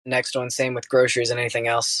the next one, same with groceries and anything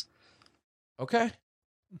else. Okay.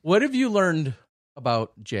 What have you learned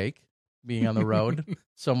about Jake being on the road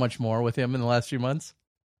so much more with him in the last few months?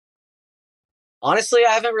 Honestly,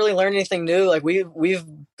 I haven't really learned anything new. Like we've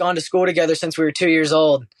gone to school together since we were 2 years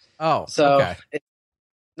old. Oh, so okay.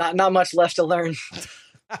 Not much left to learn.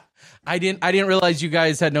 I didn't realize you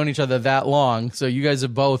guys had known each other that long. So you guys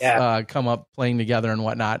have both come up playing together and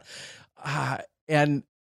whatnot. And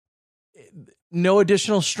no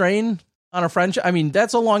additional strain on a friendship.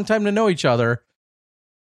 That's a long time to know each other.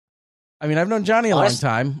 I've known Johnny a long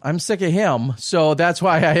time. I'm sick of him. So that's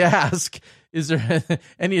why I ask, is there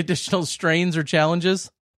any additional strains or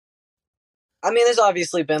challenges? There's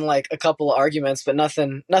obviously been like a couple of arguments, but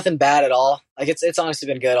nothing bad at all. Like it's honestly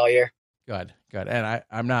been good all year. Good. And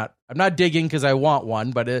I'm not digging because I want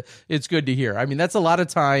one, but it's good to hear. That's a lot of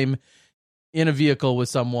time in a vehicle with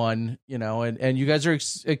someone, and you guys are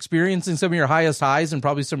experiencing some of your highest highs and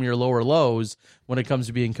probably some of your lower lows when it comes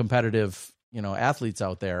to being competitive, athletes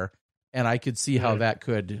out there. And I could see how that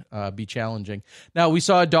could be challenging. Now, we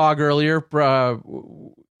saw a dog earlier.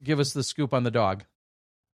 Give us the scoop on the dog.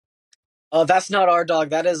 Oh, that's not our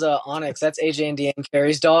dog. That is Onyx. That's AJ and Deanne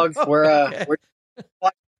Carey's dog. We're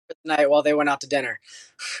watching tonight while they went out to dinner.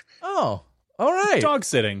 Oh, all right. Dog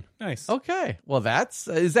sitting. Nice. Okay. Well,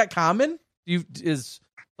 is that common? Is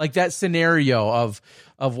like that scenario of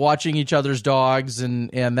watching each other's dogs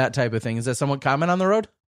and that type of thing. Is that somewhat common on the road?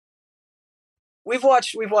 We've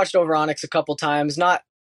watched over Onyx a couple times. Not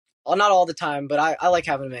all the time, but I like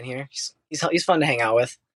having him in here. He's fun to hang out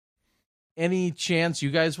with. Any chance you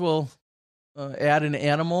guys will add an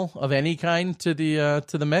animal of any kind to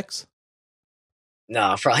the mix?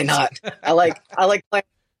 No, probably not. I like playing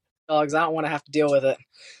dogs. I don't want to have to deal with it.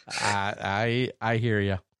 I hear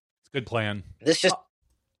you. It's a good plan. This is just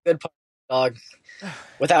a good part of the dog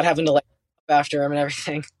without having to after him and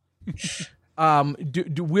everything.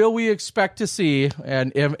 Will we expect to see,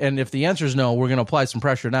 and if the answer is no, we're going to apply some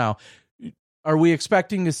pressure now. Are we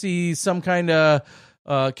expecting to see some kind of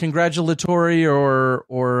congratulatory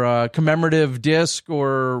or commemorative disc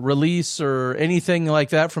or release or anything like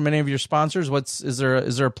that from any of your sponsors? Is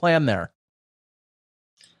there a plan there?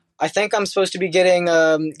 I think I'm supposed to be getting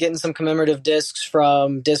some commemorative discs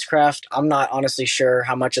from Discraft. I'm not honestly sure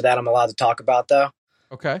how much of that I'm allowed to talk about, though.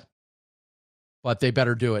 Okay. But they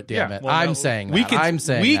better do it, damn it. Well, I'm no, saying that. we can, I'm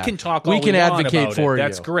saying we that. can talk. We all can want advocate about for it. you.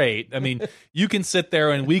 That's great. I mean, you can sit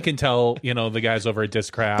there and we can tell the guys over at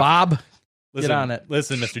Discraft. Bob, listen, get on it.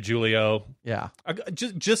 Listen, Mr. Julio. Yeah,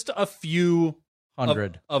 just a few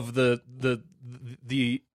 100 of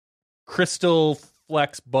the crystal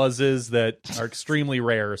flex buzzes that are extremely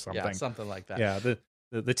rare or something. Yeah, something like that. Yeah, the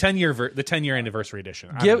 10-year anniversary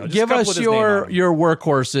edition. Give us your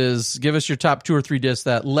workhorses. Give us your top 2 or 3 discs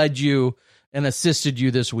that led you and assisted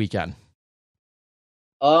you this weekend.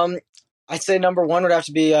 I'd say number 1 would have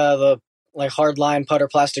to be the hardline putter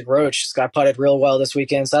plastic roach. This guy putted real well this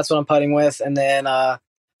weekend, so that's what I'm putting with. And then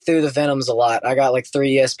through the Venoms a lot. I got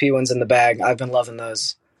 3 ESP ones in the bag. I've been loving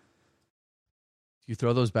those. Do you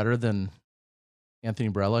throw those better than Anthony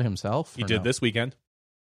Brella himself? He did this weekend.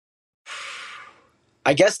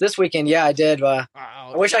 I guess this weekend, yeah, I did. I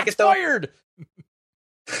wish I could throw. Fired.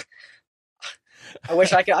 I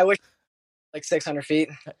wish 600 feet.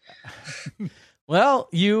 Well,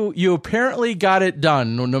 you apparently got it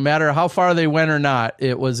done. No matter how far they went or not,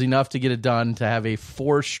 it was enough to get it done to have a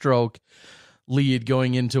 4-stroke lead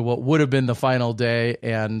going into what would have been the final day.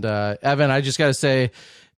 And Evan, I just got to say,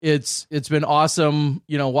 it's been awesome,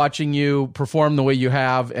 watching you perform the way you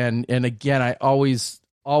have. And again, I always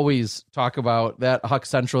talk about that Huck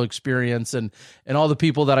Central experience and all the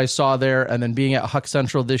people that I saw there, and then being at Huck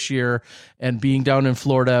Central this year and being down in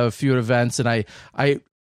Florida, a few events. And I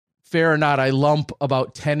fair or not, I lump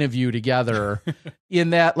about 10 of you together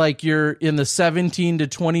in that, you're in the 17 to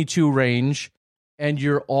 22 range, and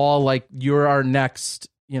you're all you're our next,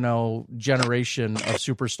 generation of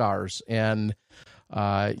superstars. And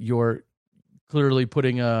you're clearly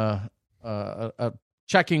putting a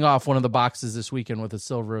checking off one of the boxes this weekend with a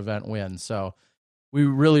silver event win. So we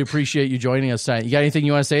really appreciate you joining us tonight. You got anything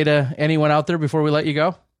you want to say to anyone out there before we let you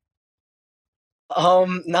go?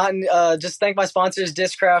 Just thank my sponsors,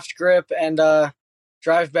 Discraft, Grip, and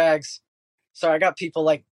Drive Bags. Sorry, I got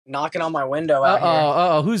people knocking on my window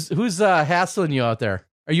out here. Who's hassling you out there?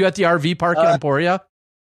 Are you at the RV park in Emporia?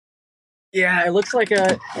 Yeah, it looks like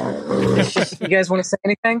a. You guys want to say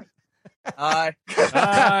anything?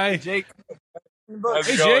 Hi, Jake.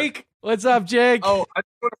 Hey, Jake. What's up, Jake? Oh, I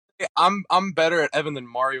just want to say I'm better at Evan than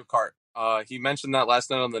Mario Kart. He mentioned that last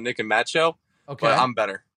night on the Nick and Matt show. Okay, but I'm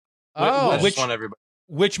better. Oh, I just want everybody.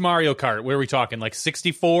 Which Mario Kart? Where are we talking?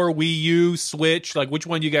 64, Wii U, Switch? Which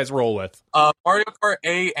one do you guys roll with? Mario Kart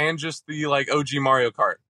A and just the OG Mario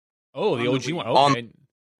Kart. Oh, the OG one. Okay.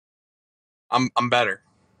 I'm better.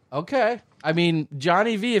 Okay. I mean,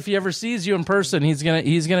 Johnny V, if he ever sees you in person, he's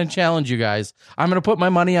gonna challenge you guys. I'm gonna put my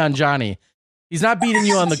money on Johnny. He's not beating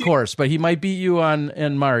you on the course, but he might beat you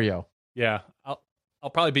in Mario. Yeah. I'll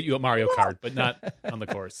probably beat you at Mario Kart, but not on the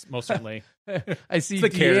course, most certainly. I see the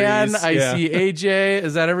Deanne. carries, I see AJ.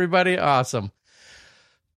 Is that everybody? Awesome.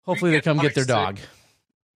 Hopefully they come get their dog.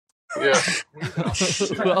 Yeah.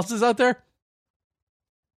 Who else is out there?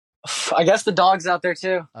 I guess the dog's out there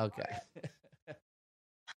too. Okay.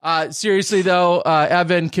 Seriously though,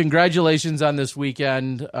 Evan, congratulations on this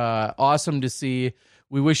weekend. Awesome to see.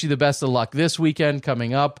 We wish you the best of luck this weekend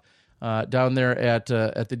coming up. Down there at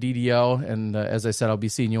the DDO, and as I said, I'll be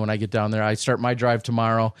seeing you when I get down there. I start my drive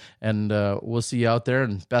tomorrow, and we'll see you out there,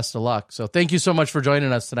 and best of luck. So thank you so much for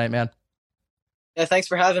joining us tonight, man. Yeah, thanks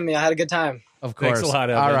for having me. I had a good time. Of course. Thanks a lot,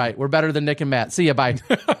 Evan. All right, we're better than Nick and Matt. See ya, bye.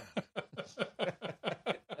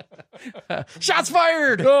 Shots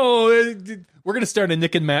fired! Oh, we're going to start a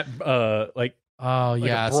Nick and Matt, oh,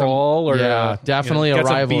 yeah. a brawl, or definitely a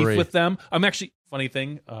rivalry. Beef with them. I'm actually, funny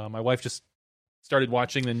thing, my wife just started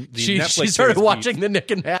watching the Netflix. She started series watching Beef. the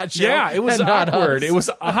Nick and Matt show. Yeah, it was awkward. It was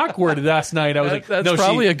awkward last night. I was like, that's no,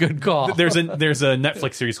 probably a good call. There's a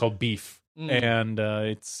Netflix series called Beef, and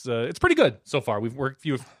it's pretty good so far. We've worked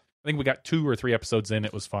I think we got 2 or 3 episodes in.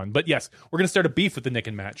 It was fun, but yes, we're gonna start a beef with the Nick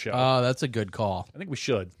and Matt show. Oh, that's a good call. I think we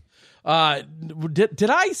should. Did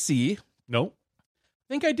I see? No, I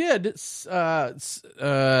think I did. Statmando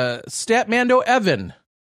Evan,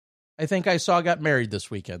 I think I saw got married this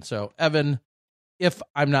weekend. So Evan, if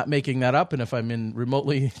I'm not making that up, and if I'm in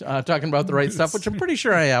remotely talking about the right stuff, which I'm pretty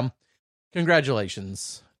sure I am,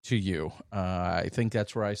 congratulations to you. I think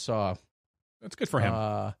that's where I saw. that's good for him.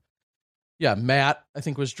 Yeah, Matt, I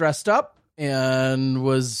think, was dressed up and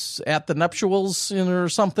was at the nuptials or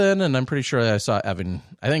something, and I'm pretty sure I saw Evan.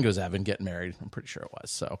 I think it was Evan getting married. I'm pretty sure it was.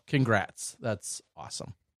 So congrats. That's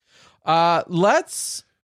awesome. We'll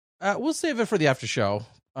save it for the after show.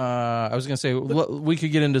 I was going to say we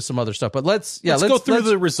could get into some other stuff, but let's go through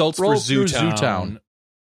the results for roll through Zootown. Zootown.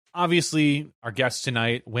 Obviously, our guest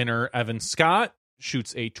tonight, winner Evan Scott,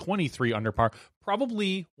 shoots a 23 under par.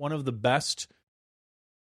 Probably one of the best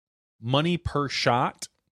money per shot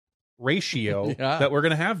ratio that we're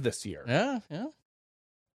going to have this year. Yeah.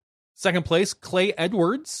 Second place, Clay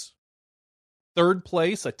Edwards. Third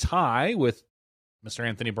place, a tie with Mr.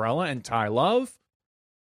 Anthony Barella and Ty Love.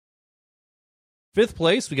 Fifth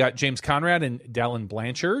place, we got James Conrad and Dallin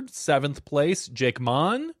Blanchard. Seventh place, Jake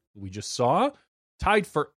Mon, who we just saw. Tied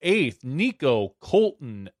for eighth, Nico,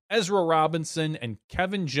 Colton, Ezra Robinson, and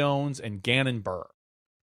Kevin Jones and Gannon Burr.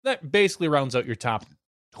 That basically rounds out your top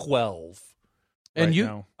 12. And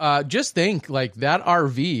you just think, like, that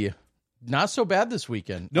RV, not so bad this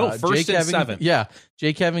weekend. No, first Jake and seventh. Yeah,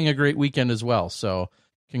 Jake having a great weekend as well. So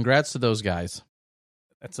congrats to those guys.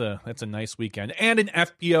 That's a nice weekend. And an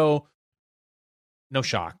FPO, no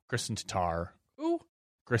shock, Kristen Tatar. Ooh.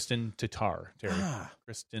 Kristen Tatar, Terry.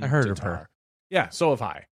 Kristen I heard Tatar. of her. Yeah, so have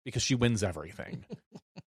I, because she wins everything.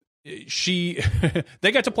 They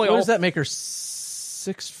got to play What all... does that make her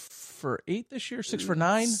 6 for 8 this year? 6 for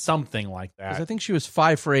 9? Something like that. 'Cause I think she was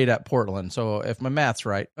 5 for 8 at Portland. So if my math's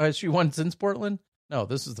right, has she won since Portland? No,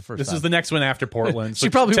 this is the first. This time. is the next one after Portland. She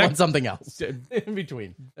probably won something else in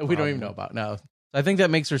between that we don't even know about. No, I think that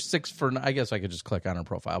makes her 6 for. I guess I could just click on her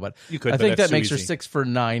profile, but you could. I think that makes her easy. 6 for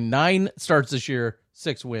 9. 9 starts this year,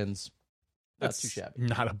 6 wins. That's too shabby.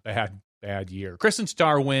 Not a bad year. Kristen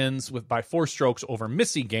Tatar wins by 4 strokes over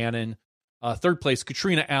Missy Gannon. Third place,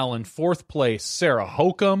 Katrina Allen. Fourth place, Sarah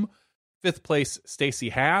Hokum. Fifth place, Stacy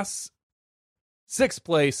Haas. Sixth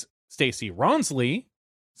place, Stacy Ronsley.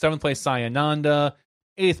 Seventh place, Sayananda.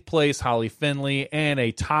 Eighth place, Holly Finley. And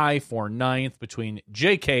a tie for ninth between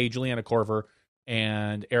JK, Juliana Corver,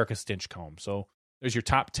 and Erica Stinchcombe. So there's your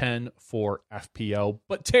top 10 for FPO.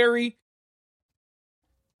 But Terry,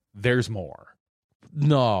 there's more.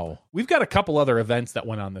 No. We've got a couple other events that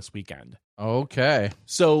went on this weekend. Okay.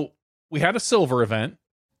 So we had a silver event.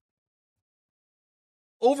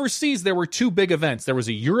 Overseas, there were 2 big events. There was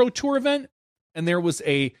a Euro Tour event, and there was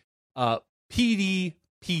a PDPT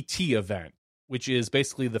event, which is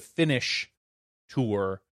basically the Finnish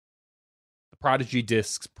tour, the Prodigy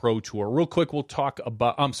Discs Pro Tour. Real quick, we'll talk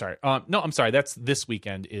about... I'm sorry. That's this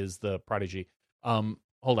weekend is the Prodigy. Hold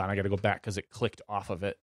on, I got to go back because it clicked off of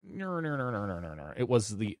it. No. It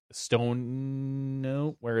was the Stone...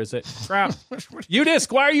 No, where is it? Crap.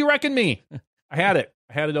 UDisc, why are you wrecking me? I had it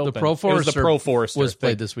open. The Pro Forester, the Pro Forester was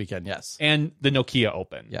played this weekend, yes. And the Nokia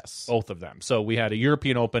Open. Yes. Both of them. So we had a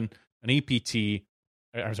European Open, an EPT,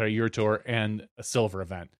 Euro Tour, and a silver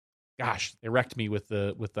event. Gosh, they wrecked me with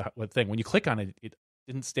the thing. When you click on it, it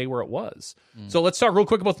didn't stay where it was. So let's talk real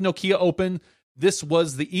quick about the Nokia Open. This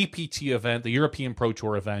was the EPT event, the European Pro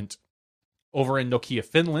Tour event over in Nokia,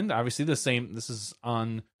 Finland. Obviously the same. This is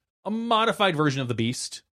on a modified version of the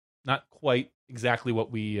Beast. Not quite exactly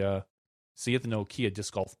what we see at the Nokia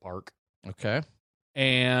Disc Golf Park. Okay.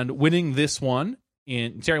 And winning this one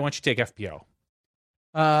Terry, why don't you take FPO?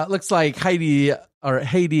 Looks like Heidi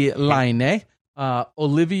Line,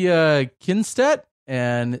 Olivia Kinstedt,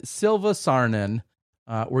 and Silva Sarnen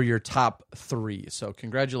were your top 3. So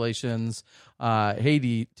congratulations,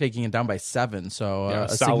 Heidi taking it down by 7. So a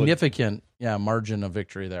significant margin of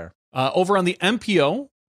victory there. Over on the MPO,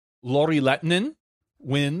 Lori Lettinen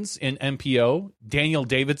wins in MPO. Daniel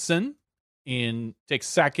Davidson takes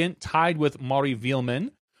second, tied with Maury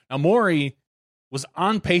Vielman. Now, Maury was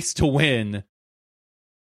on pace to win,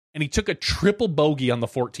 and he took a triple bogey on the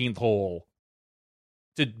 14th hole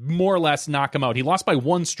to more or less knock him out. He lost by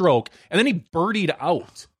 1 stroke, and then he birdied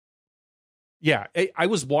out. Yeah, I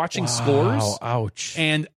was watching scores. Ouch.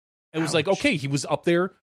 And it was like, okay, he was up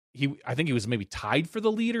there. I think he was maybe tied for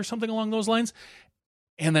the lead or something along those lines.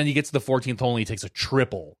 And then he gets to the 14th hole and he takes a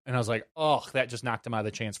triple. And I was like, oh, that just knocked him out of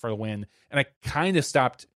the chance for the win. And I kind of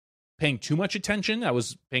stopped paying too much attention. I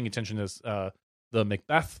was paying attention to the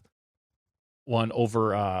Macbeth one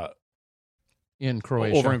over in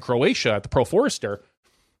Croatia. Over in Croatia at the Pro Forester.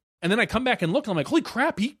 And then I come back and look, and I'm like, holy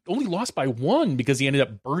crap, he only lost by 1 because he ended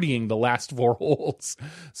up birdieing the last 4 holes.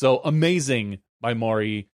 So amazing by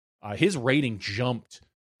Maury. His rating jumped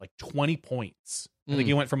like 20 points. I think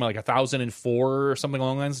he went from like 1,004 or something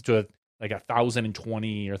along those lines to like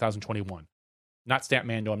 1,020 or 1,021. Not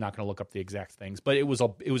Statmando. I'm not going to look up the exact things, but it was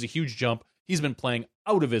a huge jump. He's been playing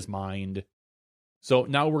out of his mind. So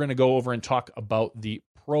now we're going to go over and talk about the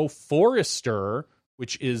Pro Forester,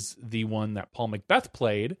 which is the one that Paul Macbeth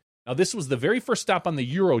played. Now, this was the very first stop on the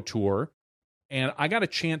Euro Tour, and I got a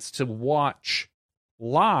chance to watch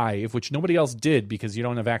live, which nobody else did because you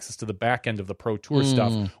don't have access to the back end of the Pro Tour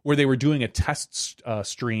stuff, where they were doing a test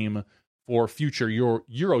stream for future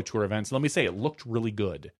Euro Tour events. Let me say, it looked really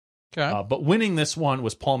good. Okay. But winning this one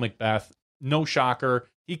was Paul McBeth. No shocker.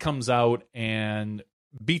 He comes out and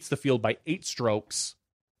beats the field by 8 strokes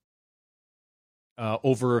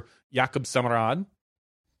over Jakob Samarad.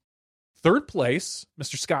 Third place,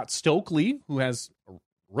 Mr. Scott Stokely, who has a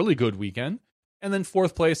really good weekend. And then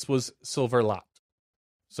fourth place was Silver Lat.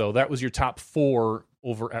 So that was your top 4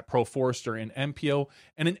 over at Pro Forester in MPO.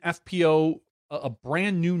 And in FPO, a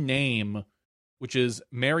brand new name, which is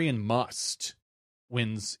Marion Must,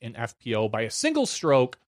 wins in FPO by a single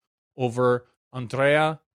stroke over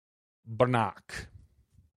Andrea Bernac.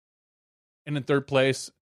 And in third place,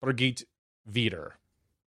 Brigitte Wieder.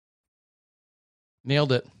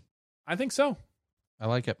 Nailed it. I think so. I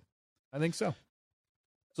like it. I think so.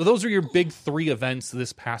 So those are your big 3 events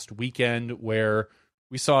this past weekend where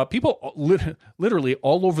we saw people literally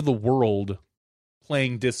all over the world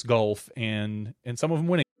playing disc golf and some of them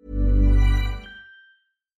winning.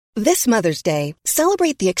 This Mother's Day,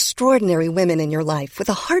 celebrate the extraordinary women in your life with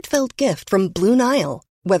a heartfelt gift from Blue Nile.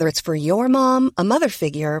 Whether it's for your mom, a mother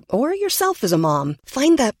figure, or yourself as a mom,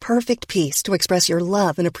 find that perfect piece to express your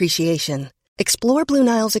love and appreciation. Explore Blue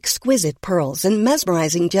Nile's exquisite pearls and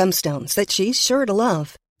mesmerizing gemstones that she's sure to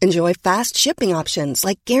love. Enjoy fast shipping options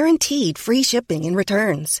like guaranteed free shipping and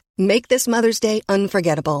returns. Make this Mother's Day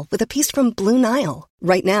unforgettable with a piece from Blue Nile.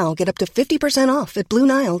 Right now, get up to 50% off at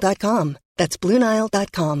BlueNile.com. That's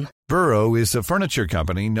BlueNile.com. Burrow is a furniture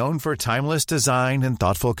company known for timeless design and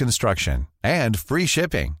thoughtful construction, and free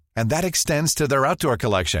shipping, and that extends to their outdoor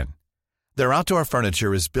collection. Their outdoor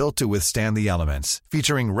furniture is built to withstand the elements,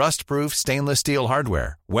 featuring rust-proof stainless steel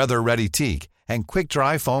hardware, weather-ready teak, and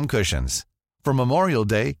quick-dry foam cushions. For Memorial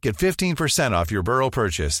Day, get 15% off your Burrow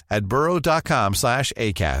purchase at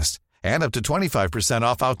burrow.com/ACAST, and up to 25%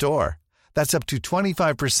 off outdoor. That's up to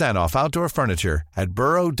 25% off outdoor furniture at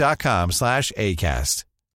burrow.com/ACAST.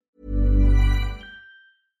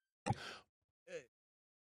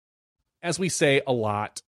 As we say a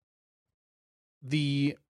lot,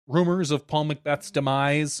 the rumors of Paul McBeth's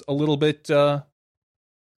demise a little bit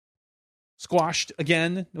squashed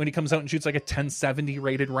again when he comes out and shoots like a 1070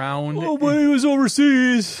 rated round. Oh, but he was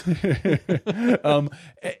overseas.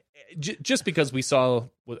 Just because we saw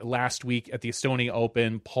last week at the Estonia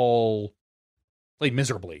Open, Paul played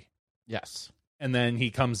miserably. Yes. And then he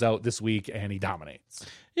comes out this week and he dominates.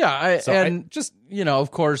 Yeah, of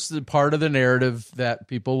course, the part of the narrative that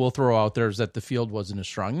people will throw out there is that the field wasn't as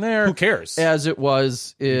strong there. Who cares? As it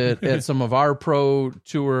was at some of our pro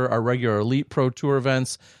tour, our regular elite pro tour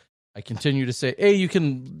events. I continue to say, hey, you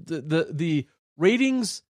can, the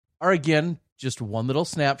ratings are, again, just one little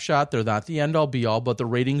snapshot. They're not the end all be all, but the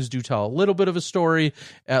ratings do tell a little bit of a story,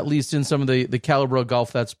 at least in some of the caliber of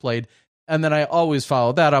golf that's played. And then I always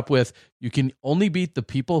follow that up with, you can only beat the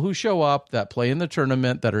people who show up, that play in the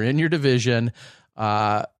tournament, that are in your division,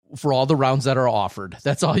 for all the rounds that are offered.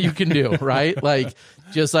 That's all you can do, right? Like,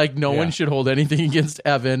 just like no one should hold anything against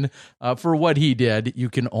Evan for what he did. You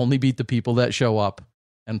can only beat the people that show up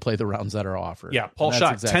and play the rounds that are offered. Yeah, Paul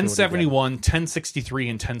shot exactly 1071, 1063,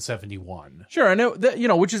 and 1071. Sure, I know that,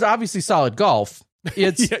 which is obviously solid golf.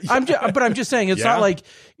 It's but I'm just saying it's not like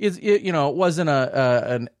it wasn't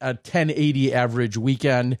a 1080 average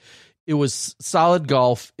weekend. It was solid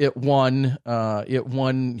golf. It won.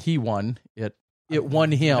 He won. It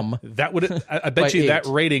won him. That would I bet you 8. That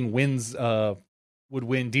rating wins would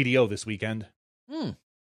win DDO this weekend.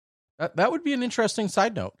 That would be an interesting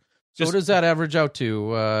side note. So what does that average out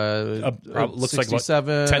to? Looks like what,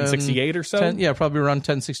 1068 or so. Probably around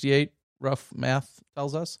 1068. Rough math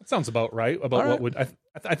tells us. That sounds about right. About what would I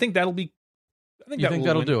think that'll be? I think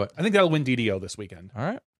that'll do it. I think that'll win DDO this weekend. All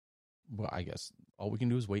right. Well, I guess all we can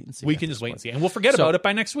do is wait and see. We can just wait and see, and we'll forget about it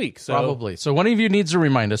by next week. So. Probably. So one of you needs to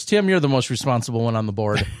remind us. Tim, you're the most responsible one on the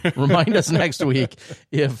board. Remind us next week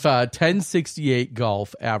if 1068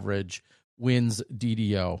 golf average wins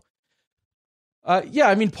DDO.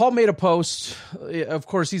 Paul made a post. Of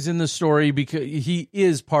course, he's in the story because he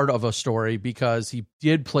is part of a story because he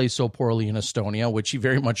did play so poorly in Estonia, which he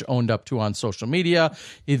very much owned up to on social media.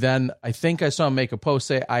 He then, I think I saw him make a post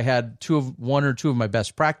say, I had one or two of my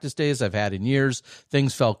best practice days I've had in years.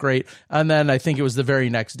 Things felt great. And then I think it was the very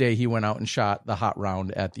next day he went out and shot the hot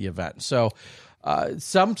round at the event. So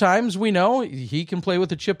sometimes we know he can play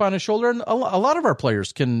with a chip on his shoulder, and a lot of our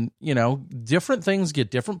players can, different things get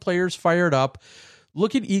different players fired up.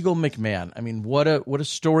 Look at Eagle McMahon. I mean, what a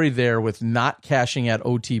story there with not cashing at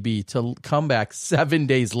OTB to come back 7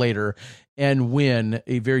 days later and win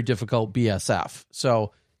a very difficult BSF.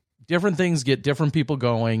 So different things get different people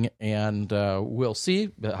going, and we'll see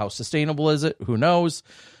how sustainable is it. Who knows?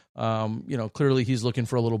 Clearly he's looking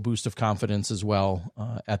for a little boost of confidence as well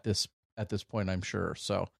at this point, I'm sure.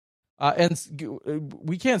 So And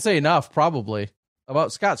we can't say enough probably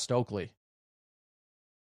about Scott Stokely.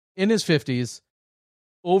 In his 50s,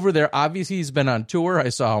 over there, obviously he's been on tour. I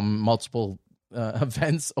saw him multiple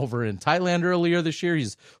events over in Thailand earlier this year.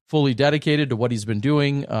 He's fully dedicated to what he's been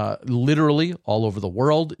doing, literally all over the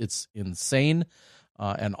world. It's insane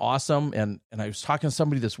and awesome. And I was talking to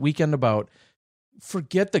somebody this weekend about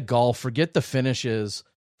forget the golf, forget the finishes,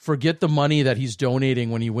 forget the money that he's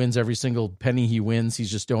donating when he wins. Every single penny he wins,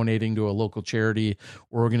 he's just donating to a local charity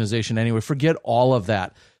or organization anyway. Forget all of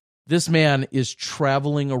that. This man is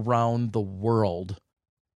traveling around the world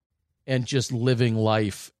and just living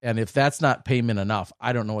life. And if that's not payment enough,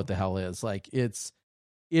 I don't know what the hell is. Like it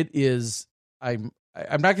is, I'm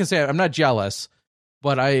not going to say I'm not jealous,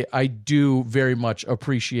 but I do very much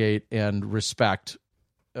appreciate and respect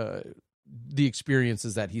the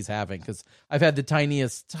experiences that he's having, because I've had the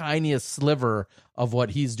tiniest sliver of what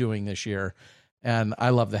he's doing this year, and I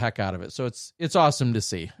love the heck out of it. So it's awesome to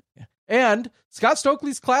see. And Scott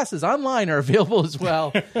Stokely's classes online are available as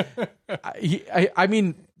well. I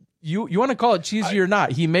mean, you want to call it cheesy or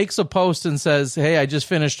not, he makes a post and says, hey, I just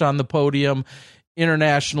finished on the podium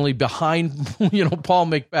internationally behind, Paul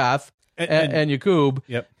McBeth and Yakub.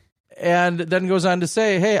 Yep. And then goes on to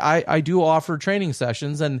say, hey, I do offer training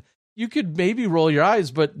sessions. And you could maybe roll your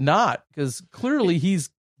eyes, but not, because clearly he's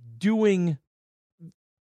doing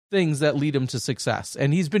things that lead him to success.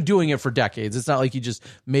 And he's been doing it for decades. It's not like he just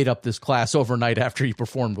made up this class overnight after he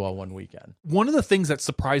performed well one weekend. One of the things that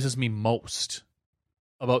surprises me most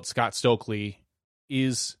about Scott Stokely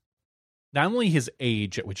is not only his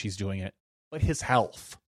age at which he's doing it, but his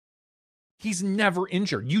health. He's never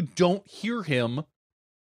injured. You don't hear him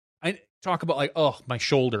talk about like, oh, my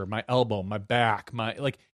shoulder, my elbow, my back,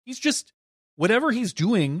 he's just, whatever he's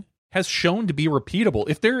doing has shown to be repeatable.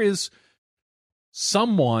 If there is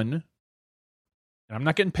someone, and I'm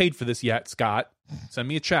not getting paid for this yet, Scott, send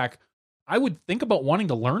me a check, I would think about wanting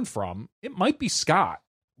to learn from, it might be Scott.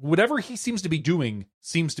 Whatever he seems to be doing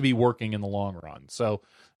seems to be working in the long run. So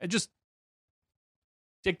I just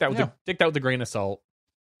take that with a grain of salt.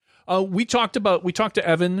 We talked to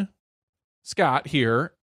Evan Scott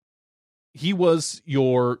here. He was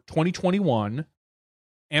your 2021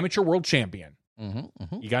 amateur world champion.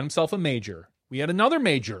 He got himself a major. We had another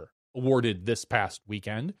major awarded this past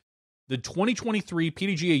weekend. The 2023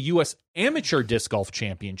 PDGA US Amateur Disc Golf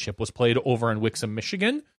Championship was played over in Wixom,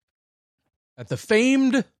 Michigan, at the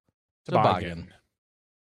famed Toboggan.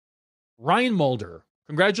 Ryan Mulder,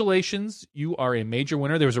 congratulations. You are a major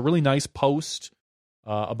winner. There was a really nice post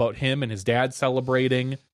about him and his dad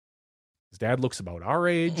celebrating. His dad looks about our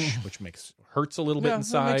age, which hurts a little bit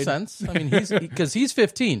inside. That makes sense. I mean, because he's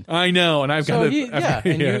 15. I know, and I've got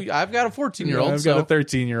I've got a 14-year-old. I've got a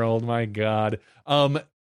 13-year-old. My God.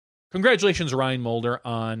 Congratulations, Ryan Mulder,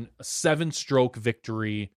 on a 7-stroke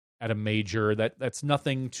victory at a major. That's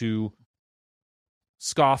nothing to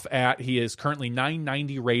scoff at. He is currently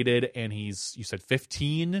 990 rated, and you said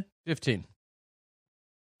 15? 15.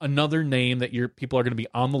 Another name that people are going to be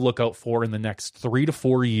on the lookout for in the next 3 to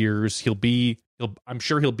 4 years. I'm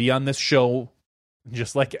sure he'll be on this show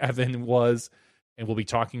just like Evan was, and we'll be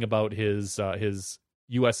talking about his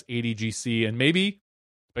US ADGC, and maybe,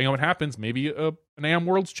 depending on what happens, maybe an AM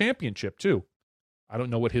Worlds Championship too. I don't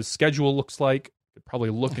know what his schedule looks like. Could probably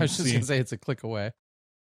look and see. I was just going to say it's a click away. It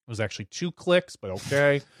was actually 2 clicks, but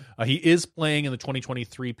okay. He is playing in the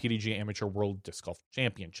 2023 PDGA Amateur World Disc Golf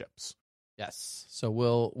Championships. Yes. So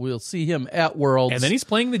we'll see him at Worlds. And then he's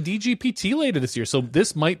playing the DGPT later this year. So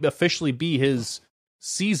this might officially be his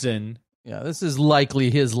season. Yeah, this is likely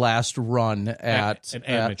his last run at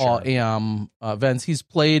all AM events. He's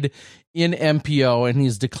played in MPO, and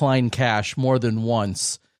he's declined cash more than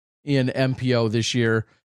once in MPO this year.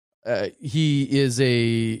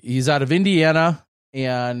 He's out of Indiana,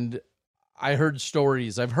 and I've heard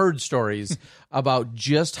stories about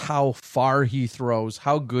just how far he throws,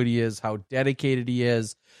 how good he is, how dedicated he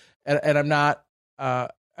is. And I'm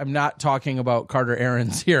not talking about Carter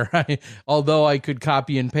Aarons here. Although I could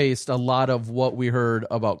copy and paste a lot of what we heard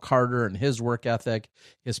about Carter and his work ethic,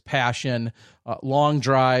 his passion, long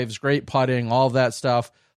drives, great putting, all that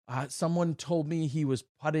stuff. Someone told me he was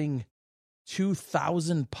putting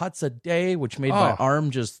 2,000 putts a day, which made my arm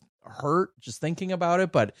just hurt just thinking about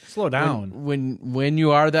it. But slow down. When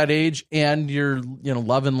you are that age and you're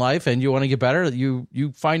loving life and you want to get better,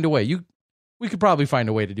 you find a way. We could probably find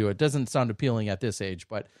a way to do it. Doesn't sound appealing at this age,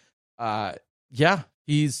 but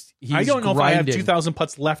he's I don't know grinding. if I have 2,000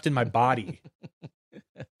 putts left in my body.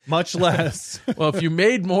 Much less. Well, if you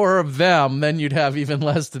made more of them, then you'd have even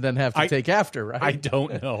less to then have to take after, right? I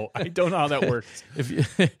don't know. I don't know how that works.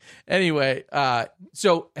 Anyway,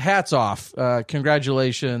 so hats off.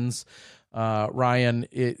 Congratulations, Ryan.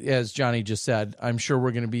 As Johnny just said, I'm sure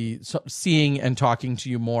we're going to be seeing and talking to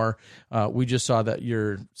you more. We just saw that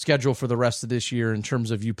your schedule for the rest of this year in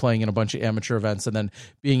terms of you playing in a bunch of amateur events and then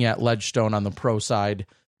being at Ledgestone on the pro side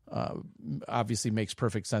obviously makes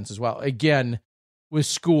perfect sense as well. Again, with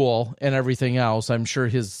school and everything else, I'm sure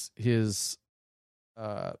his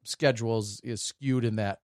schedule is skewed in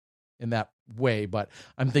that way. But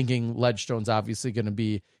I'm thinking Ledgestone's obviously going to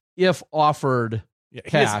be, if offered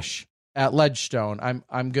cash at Ledgestone,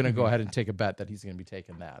 I'm going to go ahead and take a bet that he's going to be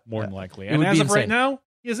taking that more than likely. And as of right now,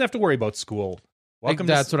 he doesn't have to worry about school.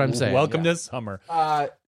 That's what I'm saying. Welcome to summer.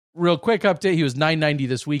 Real quick update. He was 990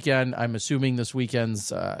 this weekend. I'm assuming this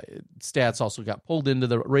weekend's stats also got pulled into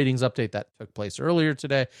the ratings update that took place earlier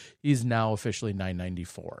today. He's now officially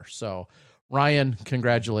 994. So, Ryan,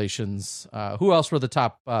 congratulations. Who else were the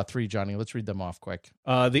top three, Johnny? Let's read them off quick.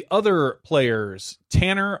 The other players,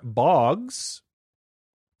 Tanner Boggs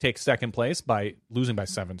takes second place by losing by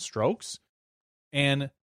 7 strokes. And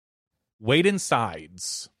Waden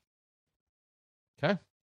Sides. Okay.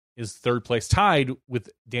 Is third place, tied with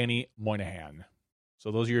Danny Moynihan.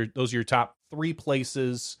 So those are your top 3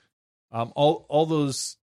 places. All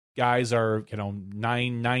those guys are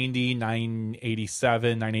 990,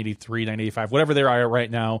 987, 983, 985, whatever they are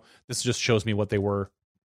right now. This just shows me what they were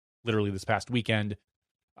literally this past weekend.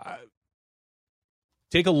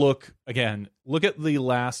 Take a look again. Look at the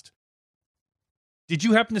last. Did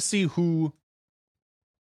you happen to see who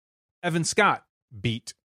Evan Scott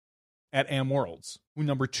beat at Am Worlds? Who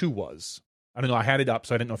number 2 was? I don't know. I had it up,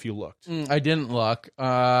 so I didn't know if you looked. I didn't look.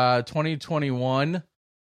 2021.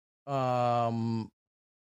 No,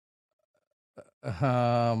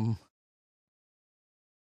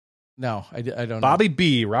 I don't know. Bobby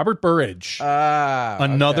B, Robert Burridge.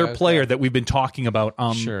 Another player that we've been talking about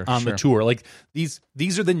on the tour. Like these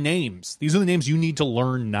are the names. These are the names you need to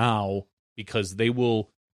learn now because they will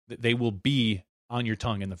be on your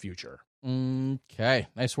tongue in the future. Okay.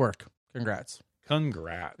 Nice work. Congrats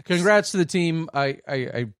to the team.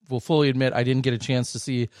 I will fully admit I didn't get a chance to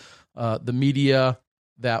see the media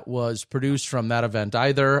that was produced from that event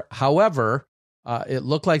either. However, it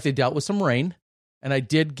looked like they dealt with some rain, and I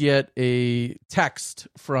did get a text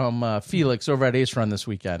from Felix over at Ace Run this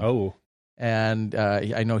weekend. Oh, and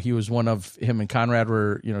I know he was him and Conrad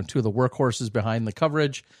were 2 of the workhorses behind the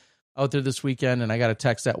coverage out there this weekend, and I got a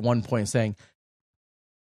text at one point saying,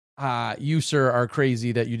 you, sir, are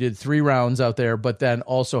crazy that you did 3 rounds out there, but then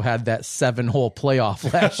also had that 7-hole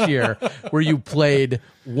playoff last year where you played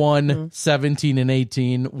 1 17 and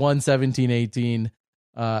 18, 1 17 18,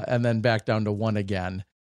 and then back down to 1 again,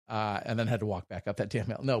 and then had to walk back up that damn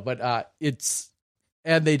hill. No, but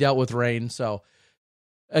and they dealt with rain. So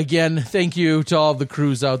again, thank you to all of the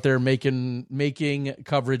crews out there making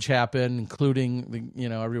coverage happen, including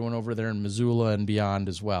everyone over there in Missoula and beyond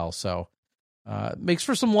as well. So. Makes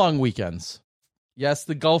for some long weekends. Yes,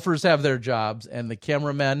 the golfers have their jobs, and the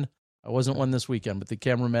cameramen, I wasn't one this weekend, but the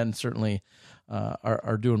cameramen certainly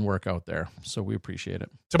are doing work out there, so we appreciate it.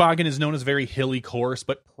 Toboggan is known as a very hilly course,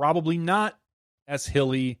 but probably not as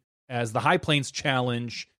hilly as the High Plains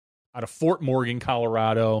Challenge out of Fort Morgan,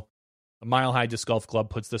 Colorado. The Mile High Disc Golf Club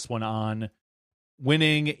puts this one on.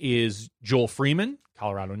 Winning is Joel Freeman,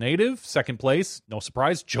 Colorado native. Second place, no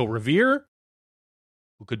surprise, Joe Revere,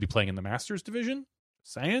 who could be playing in the Masters division.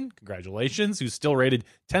 Saying, congratulations, who's still rated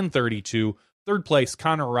 1032. Third place,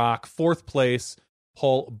 Connor Rock. Fourth place,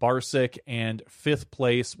 Paul Barsick. And fifth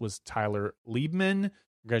place was Tyler Liebman.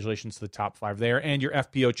 Congratulations to the top 5 there. And your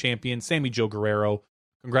FPO champion, Sammy Joe Guerrero.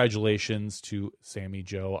 Congratulations to Sammy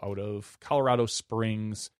Joe out of Colorado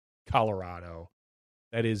Springs, Colorado.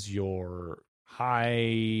 That is your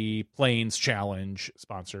High Plains Challenge,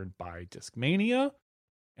 sponsored by Discmania.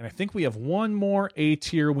 And I think we have one more A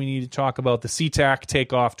tier we need to talk about, the SeaTac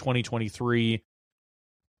Takeoff 2023.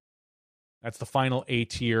 That's the final A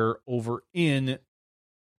tier over in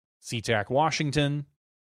SeaTac, Washington.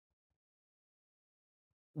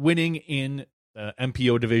 Winning in the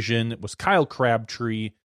MPO division was Kyle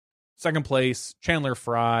Crabtree. Second place, Chandler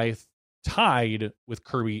Fry, tied with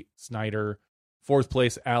Kirby Snyder. Fourth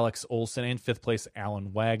place, Alex Olson. And fifth place,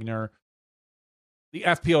 Alan Wagner. The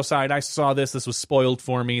FPO side, I saw this. This was spoiled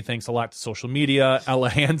for me. Thanks a lot to social media. Ella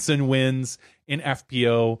Hansen wins in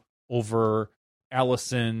FPO over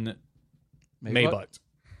Allison Maybutt.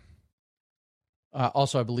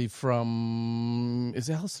 Also, I believe is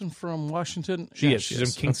Allison from Washington? She is. She's in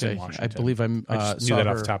Kingston, Washington. I believe I just knew that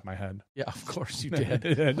off the top of my head. Yeah, of course you did.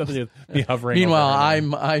 Nothing to be hovering.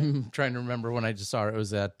 Meanwhile, I'm trying to remember when I just saw her. It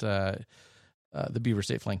was at the Beaver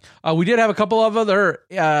State Fling. We did have a couple of other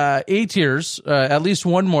A tiers, at least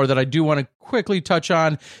one more that I do want to quickly touch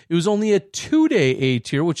on. It was only a 2-day A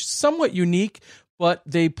tier, which is somewhat unique. But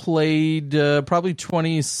they played probably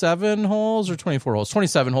 27 holes or 24 holes,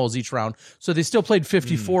 27 holes each round. So they still played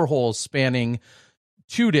 54 holes spanning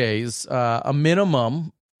 2 days, a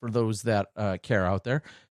minimum for those that care out there.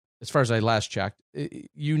 As far as I last checked,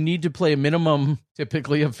 you need to play a minimum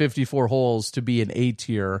typically of 54 holes to be an A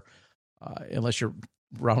tier, unless your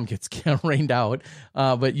round gets rained out.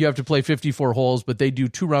 But you have to play 54 holes, but they do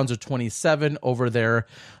 2 rounds of 27 over there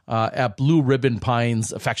at Blue Ribbon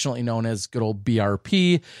Pines, affectionately known as good old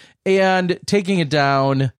BRP. And taking it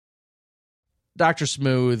down, Dr.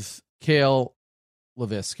 Smooth, Cale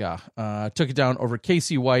LaVisca took it down over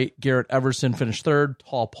Casey White. Garrett Everson finished 3rd,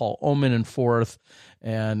 Tall Paul Oman in 4th,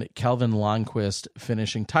 and Calvin Longquist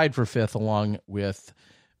finishing tied for 5th along with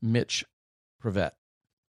Mitch Privet.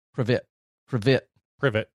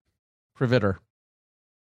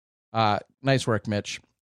 Nice work, Mitch.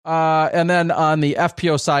 And then on the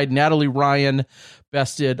FPO side, Natalie Ryan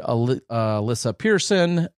bested Alyssa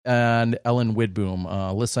Pearson and Ellen Widboom.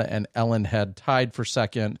 Alyssa and Ellen had tied for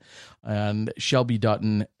 2nd, and Shelby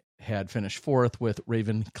Dutton had finished 4th, with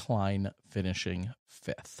Raven Klein finishing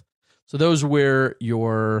 5th. So those were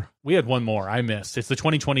your... We had one more I missed. It's the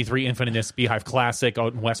 2023 Infinite Disc Beehive Classic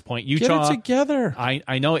out in West Point, Utah. Get it together.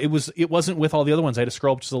 I know it wasn't with all the other ones. I had to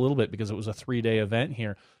scroll up just a little bit because it was a 3-day event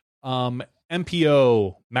here.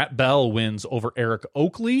 MPO, Matt Bell wins over Eric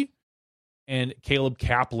Oakley and Caleb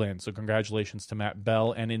Kaplan. So congratulations to Matt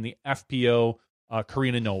Bell. And in the FPO,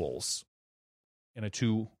 Karina Knowles in a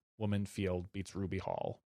 2-woman field beats Ruby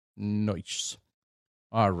Hall. Nice.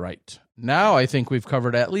 All right. Now I think we've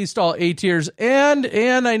covered at least all A tiers. And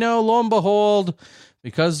I know, lo and behold,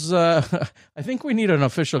 because I think we need an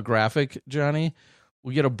official graphic, Johnny.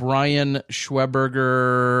 We get a Brian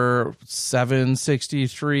Schweberger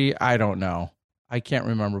 763. I don't know. I can't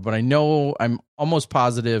remember, but I know, I'm almost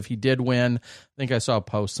positive he did win. I think I saw a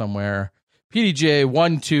post somewhere. PDJ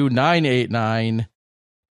 12989.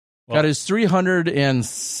 Got his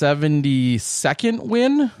 372nd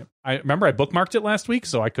win. I remember I bookmarked it last week,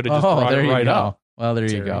 so I could have just brought it right up. Well, there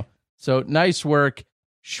you go. So nice work,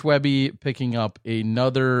 Schwebby, picking up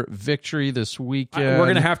another victory this weekend. We're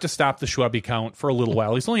going to have to stop the Schwebby count for a little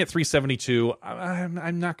while. He's only at 372.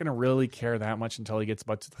 I'm not going to really care that much until he gets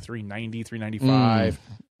about to the 390, 395.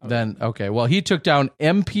 Then, okay. Well, he took down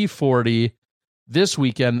MP40 this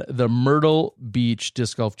weekend, the Myrtle Beach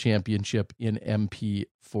Disc Golf Championship in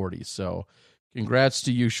MP40. So congrats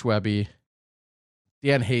to you, Schwebby.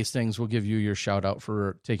 Dan Hastings will give you your shout out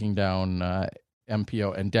for taking down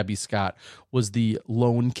MPO, and Debbie Scott was the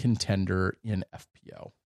lone contender in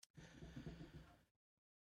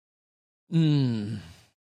FPO.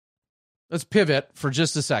 Let's pivot for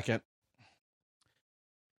just a second.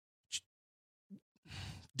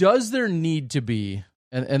 Does there need to be,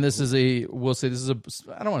 and this is we'll say this is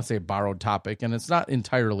I don't want to say a borrowed topic, and it's not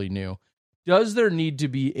entirely new. Does there need to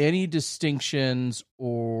be any distinctions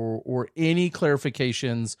or any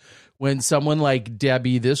clarifications when someone like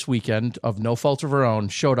Debbie this weekend, of no fault of her own,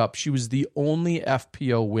 showed up? She was the only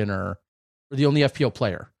FPO winner, or the only FPO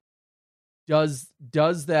player. Does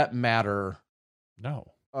that matter? No.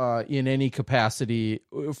 In any capacity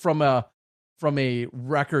from a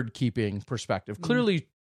record keeping perspective. Clearly,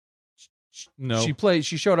 no.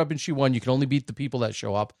 She showed up and she won. You can only beat the people that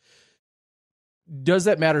show up. Does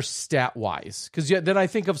that matter stat wise? Because then I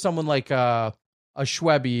think of someone like a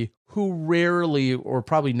Schwebby, who rarely or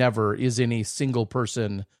probably never is in a single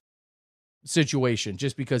person situation,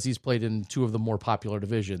 just because he's played in 2 of the more popular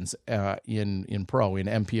divisions in pro, in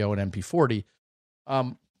MPO and MP40.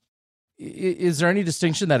 Is there any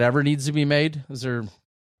distinction that ever needs to be made? Is there?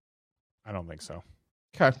 I don't think so.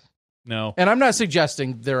 Okay. No. And I'm not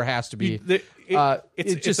suggesting there has to be.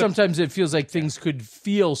 Sometimes it feels like things could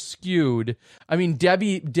feel skewed. I mean,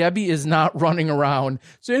 Debbie is not running around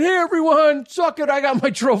saying, "Hey, everyone, suck it! I got my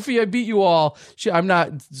trophy. I beat you all." I'm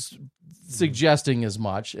not suggesting as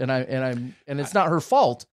much, and it's not her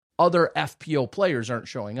fault. Other FPO players aren't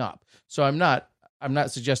showing up, so I'm not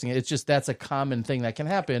suggesting it. It's just that's a common thing that can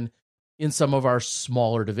happen in some of our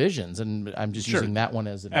smaller divisions, and I'm just using that one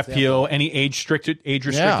as an FPO, example. Any age restricted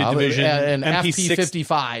division, and MP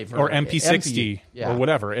 55 or MP 60 or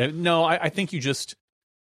whatever. No, I think you just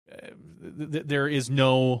there is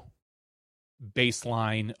no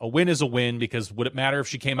baseline. A win is a win, because would it matter if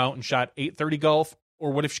she came out and shot 830 golf,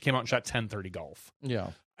 or what if she came out and shot 1030 golf?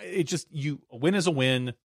 Yeah. It just, a win is a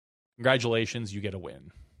win. Congratulations, you get a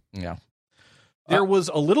win. Yeah. There was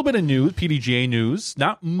a little bit of news, PDGA news,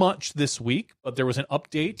 not much this week, but there was an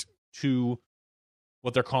update to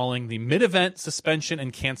what they're calling the mid-event suspension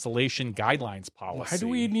and cancellation guidelines policy. Why do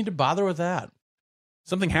we need to bother with that?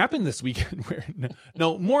 Something happened this weekend where,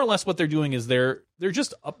 no, more or less what they're doing is they're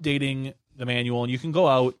just updating the manual, and you can go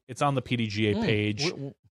out. It's on the PDGA page.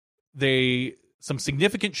 Some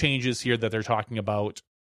significant changes here that they're talking about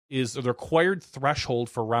is the required threshold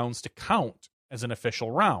for rounds to count as an official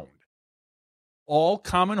round. All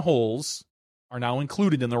common holes are now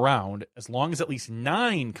included in the round as long as at least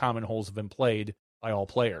 9 common holes have been played by all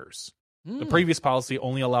players. The previous policy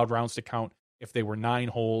only allowed rounds to count if they were 9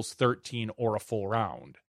 holes, 13, or a full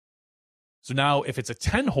round. So now if it's a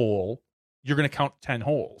 10 hole, you're going to count 10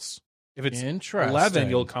 holes. If it's 11,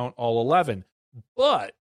 you'll count all 11.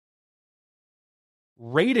 But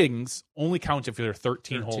ratings only count if they're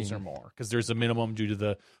 13 holes or more, because there's a minimum due to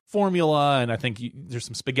the formula, and I think there's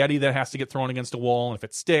some spaghetti that has to get thrown against a wall, and if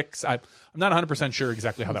it sticks, I'm not 100% sure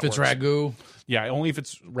exactly how that works. If it's ragu. Yeah, only if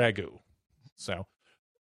it's ragu. So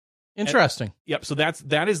interesting. Yep. So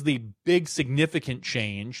that is the big significant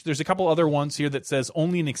change. There's a couple other ones here that says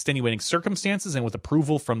only in extenuating circumstances and with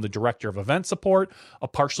approval from the director of event support, a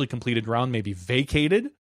partially completed round may be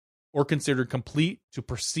vacated or considered complete to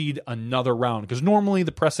proceed another round. Because normally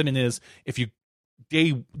the precedent is if you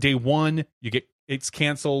day one it's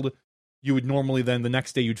canceled, you would normally then the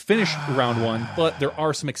next day you'd finish round 1. But there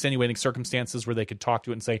are some extenuating circumstances where they could talk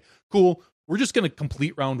to it and say, "Cool, we're just going to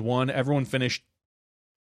complete round 1. Everyone finished."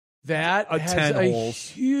 That has 10 a holes.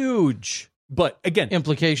 Huge, but again,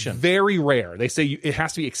 implication. Very rare. They say it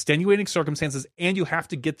has to be extenuating circumstances, and you have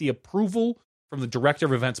to get the approval from the director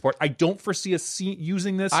of event support. I don't foresee us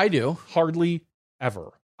using this. I do. Hardly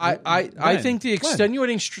ever. I think the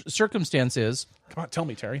extenuating circumstance is. Come on, tell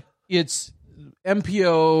me, Terry. It's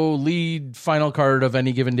MPO lead final card of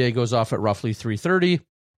any given day goes off at roughly 3:30.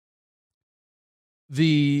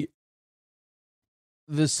 The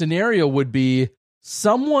scenario would be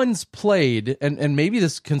someone's played, and maybe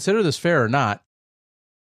consider this fair or not.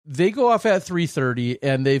 They go off at 3:30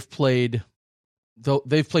 and they've played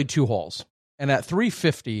 2 holes, and at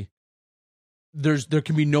 3:50 there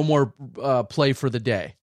can be no more play for the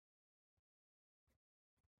day.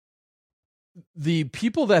 The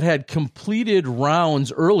people that had completed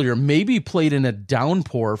rounds earlier maybe played in a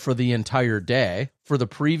downpour for the entire day for the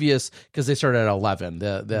previous, because they started at 11.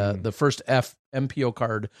 The first MPO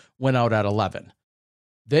card went out at 11.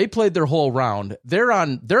 They played their whole round. They're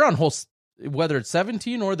on hole, whether it's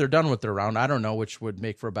 17 or they're done with their round. I don't know which would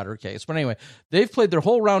make for a better case. But anyway, they've played their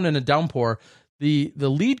whole round in a downpour. The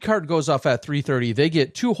lead card goes off at 3:30. They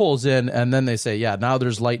get 2 holes in, and then they say, yeah, now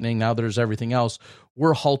there's lightning, now there's everything else.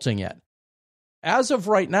 We're halting it. As of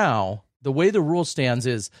right now, the way the rule stands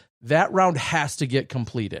is that round has to get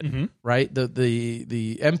completed, right?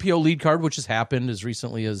 The MPO lead card, which has happened as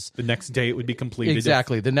recently as... The next day it would be completed.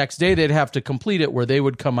 Exactly. The next day they'd have to complete it, where they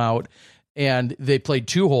would come out and they played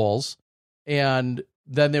 2 holes, and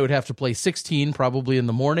then they would have to play 16 probably in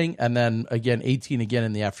the morning, and then again 18 again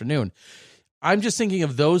in the afternoon. I'm just thinking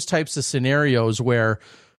of those types of scenarios where,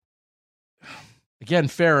 again,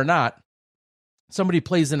 fair or not, somebody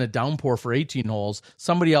plays in a downpour for 18 holes,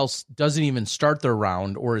 somebody else doesn't even start their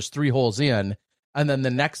round or is 3 holes in, and then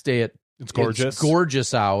the next day it's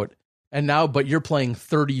gorgeous out, and now but you're playing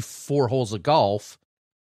 34 holes of golf,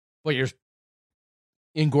 but you're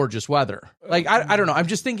in gorgeous weather. Like I don't know. I'm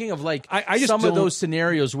just thinking of like I just some of those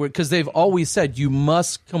scenarios where, because they've always said you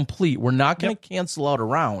must complete. We're not going to cancel out a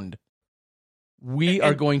round. We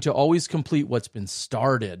are going to always complete what's been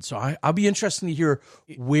started. So I'll be interested to hear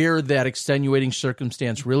where that extenuating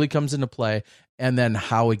circumstance really comes into play, and then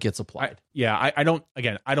how it gets applied. I don't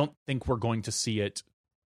think we're going to see it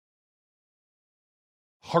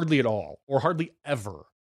hardly at all or hardly ever.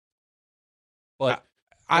 But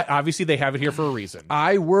obviously they have it here for a reason.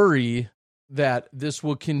 I worry that this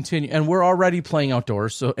will continue, and we're already playing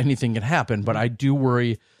outdoors, so anything can happen. But I do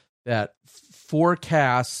worry that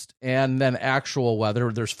forecast and then actual weather.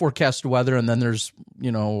 There's forecast weather, and then there's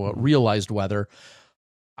realized weather.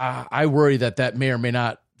 I worry that may or may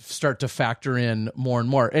not start to factor in more and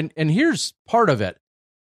more. And here's part of it: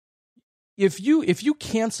 if you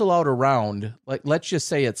cancel out a round, like let's just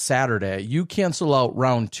say it's Saturday, you cancel out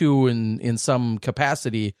round 2 in some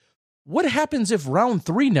capacity. What happens if round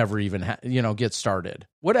 3 never even gets started?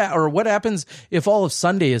 What happens if all of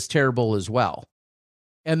Sunday is terrible as well?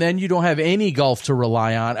 and then you don't have any golf to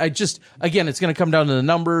rely on. Again, it's going to come down to the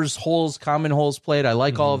numbers, holes, common holes played. I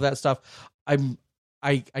like all of that stuff.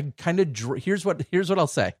 I kind of here's what I'll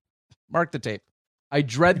say. Mark the tape. I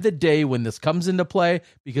dread the day when this comes into play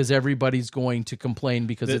because everybody's going to complain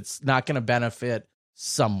because it's not going to benefit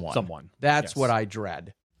someone. That's what I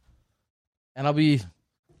dread. And I'll be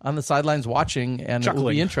on the sidelines watching, and chuckling. It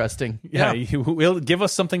will be interesting. Yeah, you will give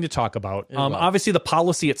us something to talk about. Obviously, the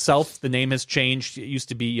policy itself, the name has changed. It used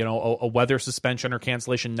to be, a weather suspension or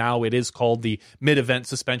cancellation. Now it is called the mid-event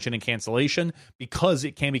suspension and cancellation because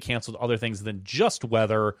it can be canceled other things than just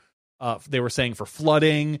weather. They were saying for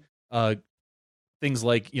flooding, things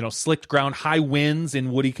like slicked ground, high winds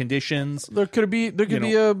in woody conditions. There could be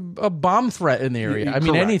a bomb threat in the area. I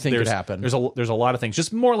mean, anything could happen. There's a lot of things,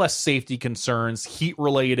 just more or less safety concerns, heat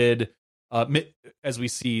related. As we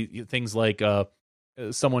see things like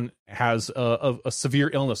someone has a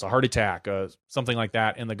severe illness, a heart attack, something like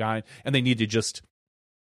that, and they need to just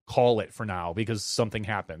call it for now because something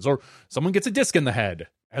happens, or someone gets a disc in the head,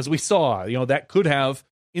 as we saw. That could have,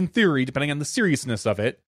 in theory, depending on the seriousness of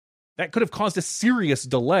it, that could have caused a serious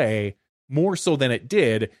delay, more so than it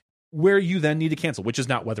did, where you then need to cancel, which is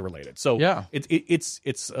not weather related. So yeah,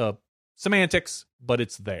 it's semantics, but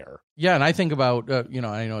it's there. Yeah, and I think about I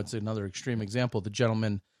know it's another extreme example, the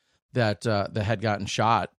gentleman that had gotten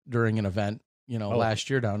shot during an event last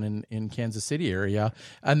year down in Kansas City area,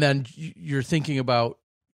 and then you're thinking about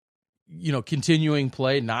continuing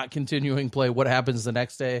play, not continuing play, what happens the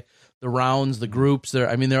next day, the rounds, the groups.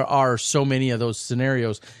 There are so many of those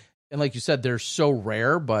scenarios. And like you said, they're so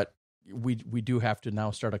rare, but we do have to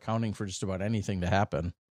now start accounting for just about anything to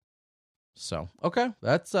happen. So, okay,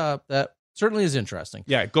 that's that certainly is interesting.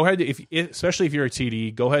 Yeah, go ahead, especially if you're a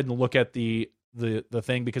TD, go ahead and look at the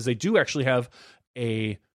thing, because they do actually have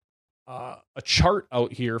a chart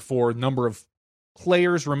out here for number of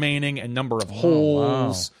players remaining and number of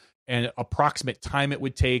holes and approximate time it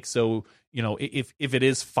would take. So, if it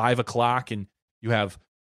is 5 o'clock and you have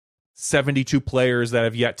 72 players that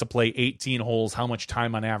have yet to play 18 holes, how much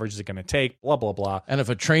time on average is it going to take? Blah, blah, blah. And if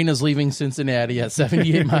a train is leaving Cincinnati at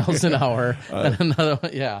 78 miles an hour, and another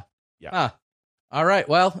one, yeah. All right.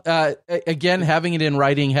 Well, again, having it in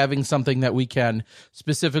writing, having something that we can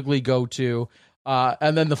specifically go to.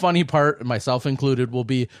 And then the funny part, myself included, will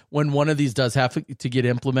be when one of these does have to get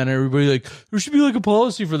implemented, everybody like, there should be like a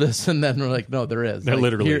policy for this. And then we're like, no, there is. There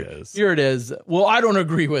literally is. Here it is. Well, I don't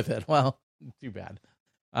agree with it. Well, too bad.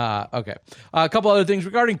 Okay. A couple other things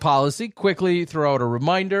regarding policy. Quickly throw out a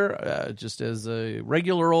reminder, just as a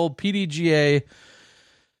regular old PDGA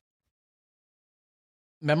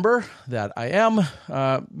member that I am.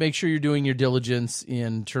 Make sure you're doing your diligence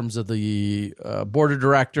in terms of the board of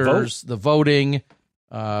directors, the voting,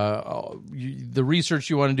 the research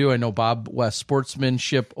you want to do. I know Bob West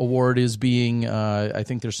Sportsmanship Award is being, I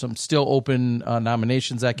think there's some still open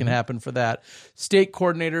nominations that can happen for that. State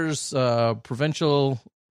coordinators, provincial,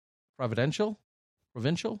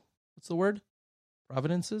 what's the word?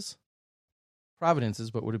 Providences,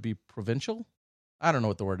 but would it be provincial? I don't know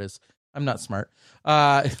what the word is. I'm not smart.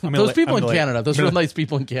 Those people in Canada, those real nice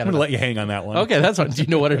people in Canada. I'm going to let you hang on that one. Okay, that's one. Do you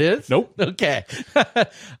know what it is? Nope. Okay.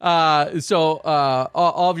 So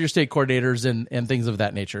all of your state coordinators and things of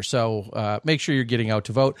that nature. So make sure you're getting out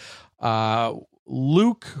to vote.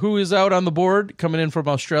 Luke, who is out on the board, coming in from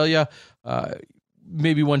Australia,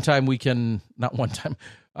 maybe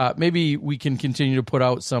maybe we can continue to put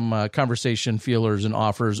out some conversation feelers and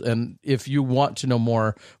offers. And if you want to know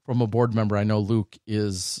more from a board member, I know Luke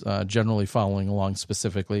is generally following along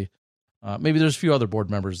specifically. Maybe there's a few other board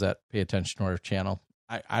members that pay attention to our channel.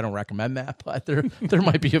 I don't recommend that, but there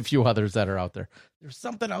might be a few others that are out there. There's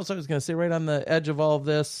something else I was going to say right on the edge of all of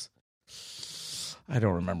this. I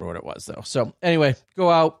don't remember what it was, though. So anyway, go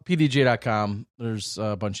out, pdj.com. There's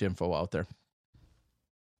a bunch of info out there.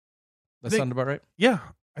 That sound about right? Yeah.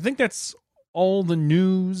 I think that's all the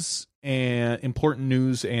news and important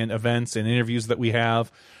news and events and interviews that we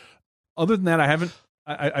have. Other than that,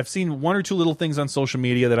 I've seen one or two little things on social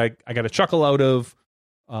media that I got a chuckle out of.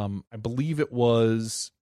 I believe it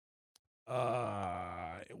wasn't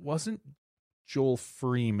Joel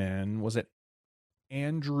Freeman. Was it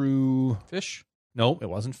Andrew Fish? No, it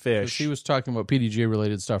wasn't Fish. He was talking about PDGA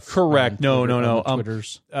related stuff. Correct. No.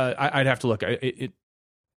 Twitters. I'd have to look.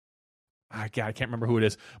 I can't remember who it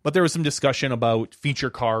is, but there was some discussion about feature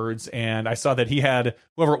cards, and I saw that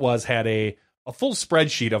whoever it was had a full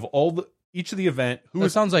spreadsheet of each of the event.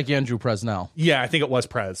 Sounds like Andrew Presnell. Yeah, I think it was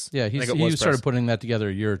Prez. Yeah, he started putting that together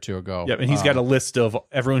a year or two ago. Yeah, and he's got a list of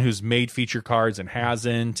everyone who's made feature cards and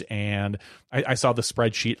hasn't, and I saw the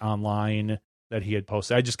spreadsheet online that he had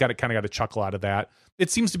posted. I just kind of got a chuckle out of that. It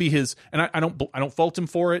seems to be his, and I don't fault him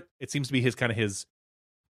for it. It seems to be his kind of his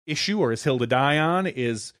issue or his hill to die on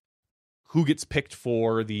is who gets picked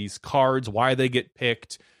for these cards, why they get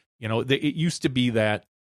picked. You know, it used to be that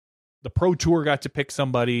the Pro Tour got to pick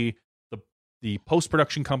somebody, the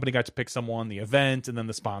post-production company got to pick someone, the event, and then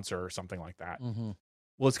the sponsor or something like that. Mm-hmm.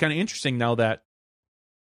 Well, it's kind of interesting now that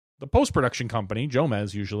the post-production company,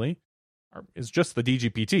 Jomez usually, is just the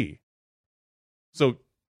DGPT. So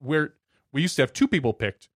where we used to have two people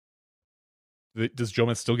picked, does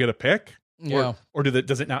Jomez still get a pick? Yeah. Or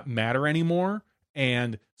does it not matter anymore?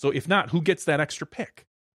 And so if not, who gets that extra pick?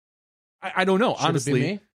 I don't know. Should honestly,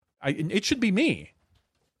 it be me? It should be me.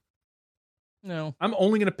 No. I'm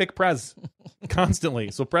only going to pick Prez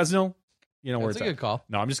constantly. So Presnell, you know where That's it's a at. good call.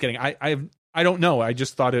 No, I'm just kidding. I don't know. I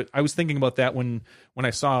just thought I was thinking about that when I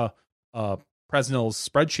saw Presnell's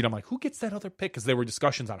spreadsheet. I'm like, who gets that other pick? Because there were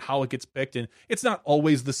discussions on how it gets picked, and it's not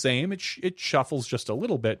always the same. It shuffles just a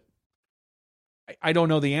little bit. I don't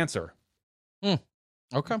know the answer.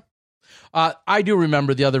 Okay. I do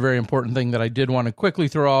remember the other very important thing that I did want to quickly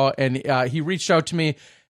throw out, and he reached out to me,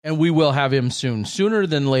 and we will have him soon. Sooner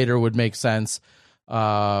than later would make sense.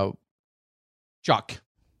 Chuck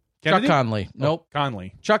Kennedy? Conley. Nope.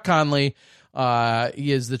 Conley. Chuck Conley.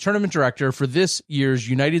 He is the tournament director for this year's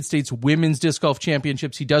United States Women's Disc Golf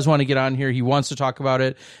Championships. He does want to get on here. He wants to talk about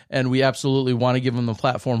it, and we absolutely want to give him the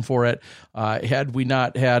platform for it. Had we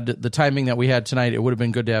not had the timing that we had tonight, it would have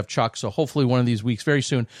been good to have Chuck. So hopefully one of these weeks very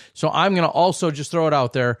soon. So I'm going to also just throw it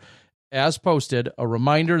out there as posted, a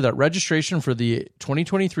reminder that registration for the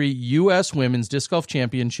 2023 U.S. Women's Disc Golf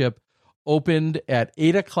Championship opened at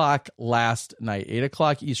 8 o'clock last night, 8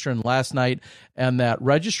 o'clock Eastern last night, and that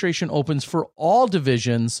registration opens for all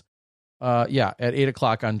divisions, at 8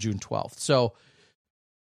 o'clock on June 12th. So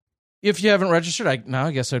if you haven't registered, I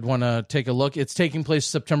guess I'd want to take a look. It's taking place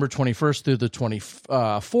September 21st through the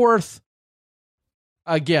 24th.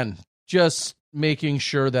 Again, just making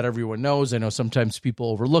sure that everyone knows. I know sometimes people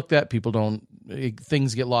overlook that.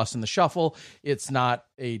 Things get lost in the shuffle. It's not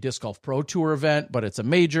a Disc Golf Pro Tour event, but it's a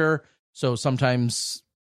major. So sometimes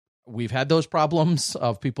we've had those problems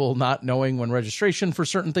of people not knowing when registration for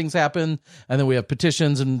certain things happen. And then we have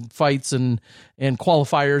petitions and fights and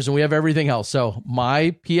qualifiers, and we have everything else. So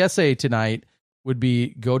my PSA tonight would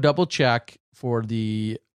be go double check for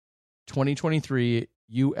the 2023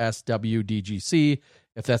 USWDGC.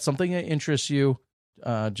 If that's something that interests you,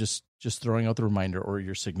 just throwing out the reminder, or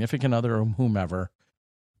your significant other or whomever,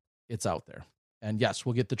 it's out there. And yes,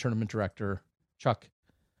 we'll get the tournament director, Chuck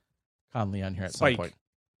Conley, on here at some point.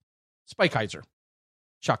 Spike Heiser.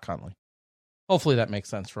 Chuck Conley. Hopefully that makes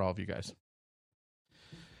sense for all of you guys.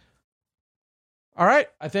 All right.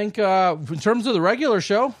 I think in terms of the regular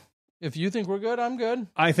show, if you think we're good, I'm good.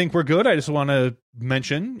 I think we're good. I just want to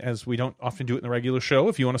mention, as we don't often do it in the regular show,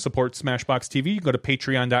 if you want to support Smashbox TV, you can go to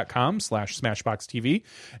patreon.com/SmashboxTV,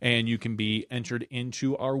 and you can be entered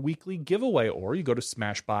into our weekly giveaway, or you go to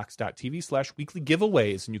smashbox.tv/weekly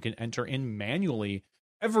giveaways, and you can enter in manually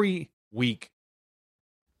every week.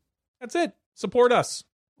 That's it. Support us.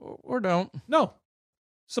 Or don't. No.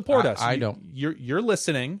 Support us. I don't. You're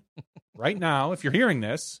listening right now. If you're hearing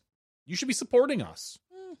this, you should be supporting us.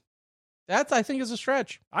 That, I think, is a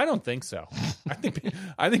stretch. I don't think so. I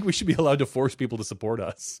think we should be allowed to force people to support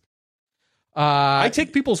us. I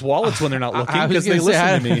take people's wallets when they're not looking because they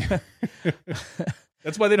listen to me.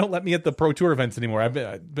 That's why they don't let me at the Pro Tour events anymore. I've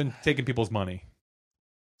been taking people's money.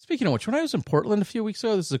 Speaking of which, when I was in Portland a few weeks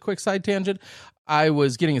ago, this is a quick side tangent, I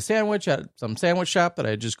was getting a sandwich at some sandwich shop that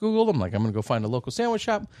I had just Googled. I'm like, I'm going to go find a local sandwich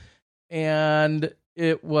shop. And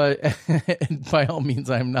it was, and by all means,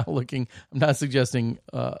 I'm not suggesting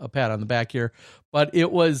a pat on the back here, but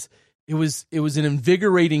it was an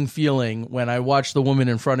invigorating feeling when I watched the woman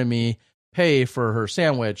in front of me pay for her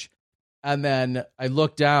sandwich. And then I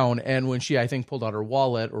looked down, and when she, I think, pulled out her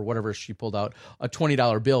wallet or whatever she pulled out, a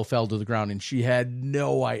 $20 bill fell to the ground, and she had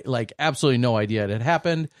absolutely no idea it had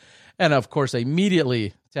happened. And of course, I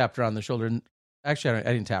immediately tapped her on the shoulder. And actually,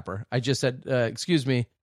 I didn't tap her. I just said, "Excuse me."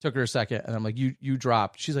 Took her a second, and I'm like, "You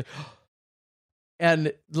dropped." She's like,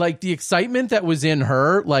 and like the excitement that was in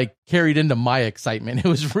her, like carried into my excitement. It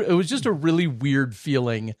was just a really weird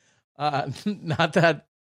feeling. Not that.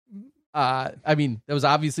 I mean, that was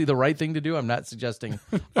obviously the right thing to do. I'm not suggesting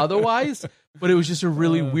otherwise, but it was just a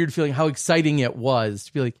really weird feeling how exciting it was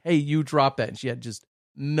to be like, hey, you dropped that. And she had just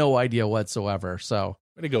no idea whatsoever. So,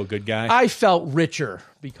 way to go, good guy. I felt richer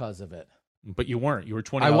because of it. But you weren't. You were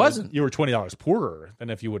 $20. I wasn't. You were $20 poorer than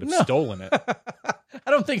if you would have stolen it. I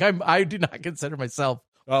don't think I do not consider myself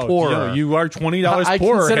poorer. You are $20 I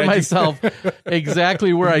poorer. consider myself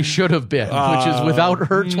exactly where I should have been, which is without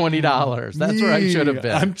her $20. That's where I should have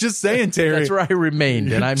been. I'm just saying, Terry. That's where I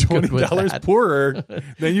remained, and I'm good with $20 that. poorer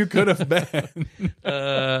than you could have been.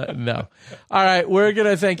 No. All right. We're going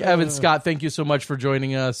to thank Evan Scott. Thank you so much for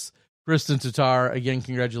joining us. Kristen Tatar, again,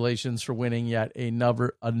 congratulations for winning yet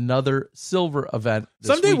another silver event.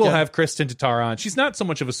 Someday we'll have Kristen Tatar on. She's not so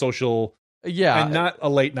much of a social... Yeah. And not a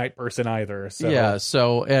late night person either. So. Yeah.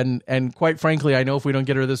 So, and quite frankly, I know if we don't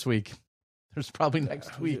get her this week, there's probably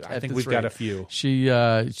next week. I think we've got a few. She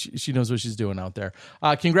knows what she's doing out there.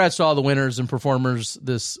 Congrats to all the winners and performers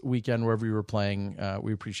this weekend, wherever you were playing.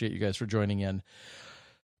 We appreciate you guys for joining in.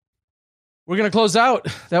 We're going to close out.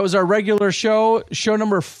 That was our regular show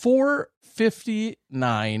number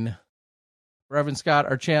 459. For Evan Scott,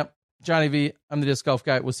 our champ, Johnny V, I'm the Disc Golf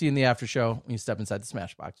Guy. We'll see you in the after show when you step inside the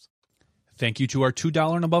Smash Box. Thank you to our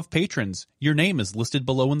 $2 and above patrons. Your name is listed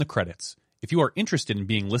below in the credits. If you are interested in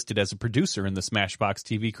being listed as a producer in the Smashbox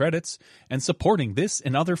TV credits and supporting this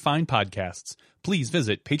and other fine podcasts, please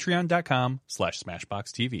visit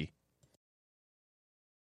patreon.com/SmashboxTV.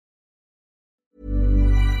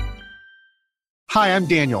 Hi, I'm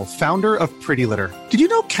Daniel, founder of Pretty Litter. Did you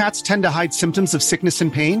know cats tend to hide symptoms of sickness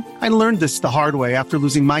and pain? I learned this the hard way after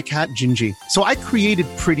losing my cat, Gingy. So I created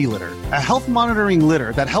Pretty Litter, a health monitoring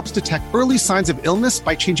litter that helps detect early signs of illness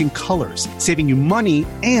by changing colors, saving you money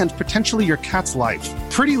and potentially your cat's life.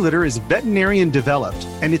 Pretty Litter is veterinarian developed,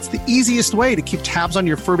 and it's the easiest way to keep tabs on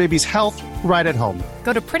your fur baby's health right at home.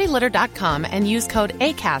 Go to prettylitter.com and use code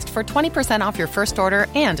ACAST for 20% off your first order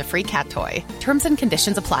and a free cat toy. Terms and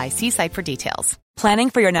conditions apply. See site for details. Planning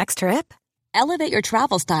for your next trip? Elevate your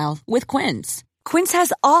travel style with Quince. Quince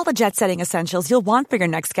has all the jet-setting essentials you'll want for your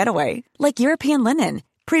next getaway, like European linen,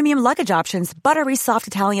 premium luggage options, buttery soft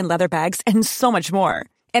Italian leather bags, and so much more.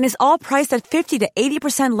 And is all priced at 50 to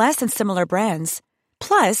 80% less than similar brands.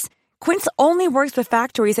 Plus, Quince only works with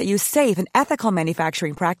factories that use safe and ethical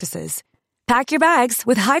manufacturing practices. Pack your bags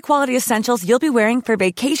with high-quality essentials you'll be wearing for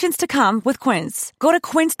vacations to come with Quince. Go to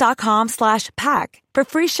quince.com/pack for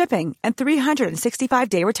free shipping and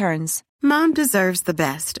 365-day returns. Mom deserves the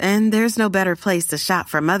best, and there's no better place to shop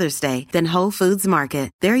for Mother's Day than Whole Foods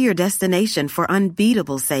Market. They're your destination for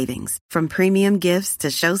unbeatable savings, from premium gifts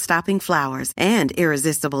to show-stopping flowers and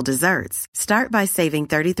irresistible desserts. Start by saving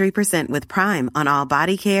 33% with Prime on all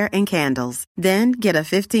body care and candles. Then get a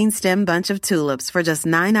 15-stem bunch of tulips for just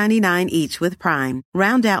 $9.99 each with Prime.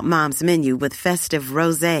 Round out Mom's menu with festive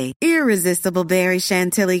rosé, irresistible berry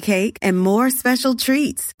chantilly cake, and more special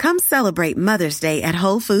treats. Come celebrate Mother's Day at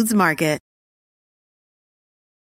Whole Foods Market.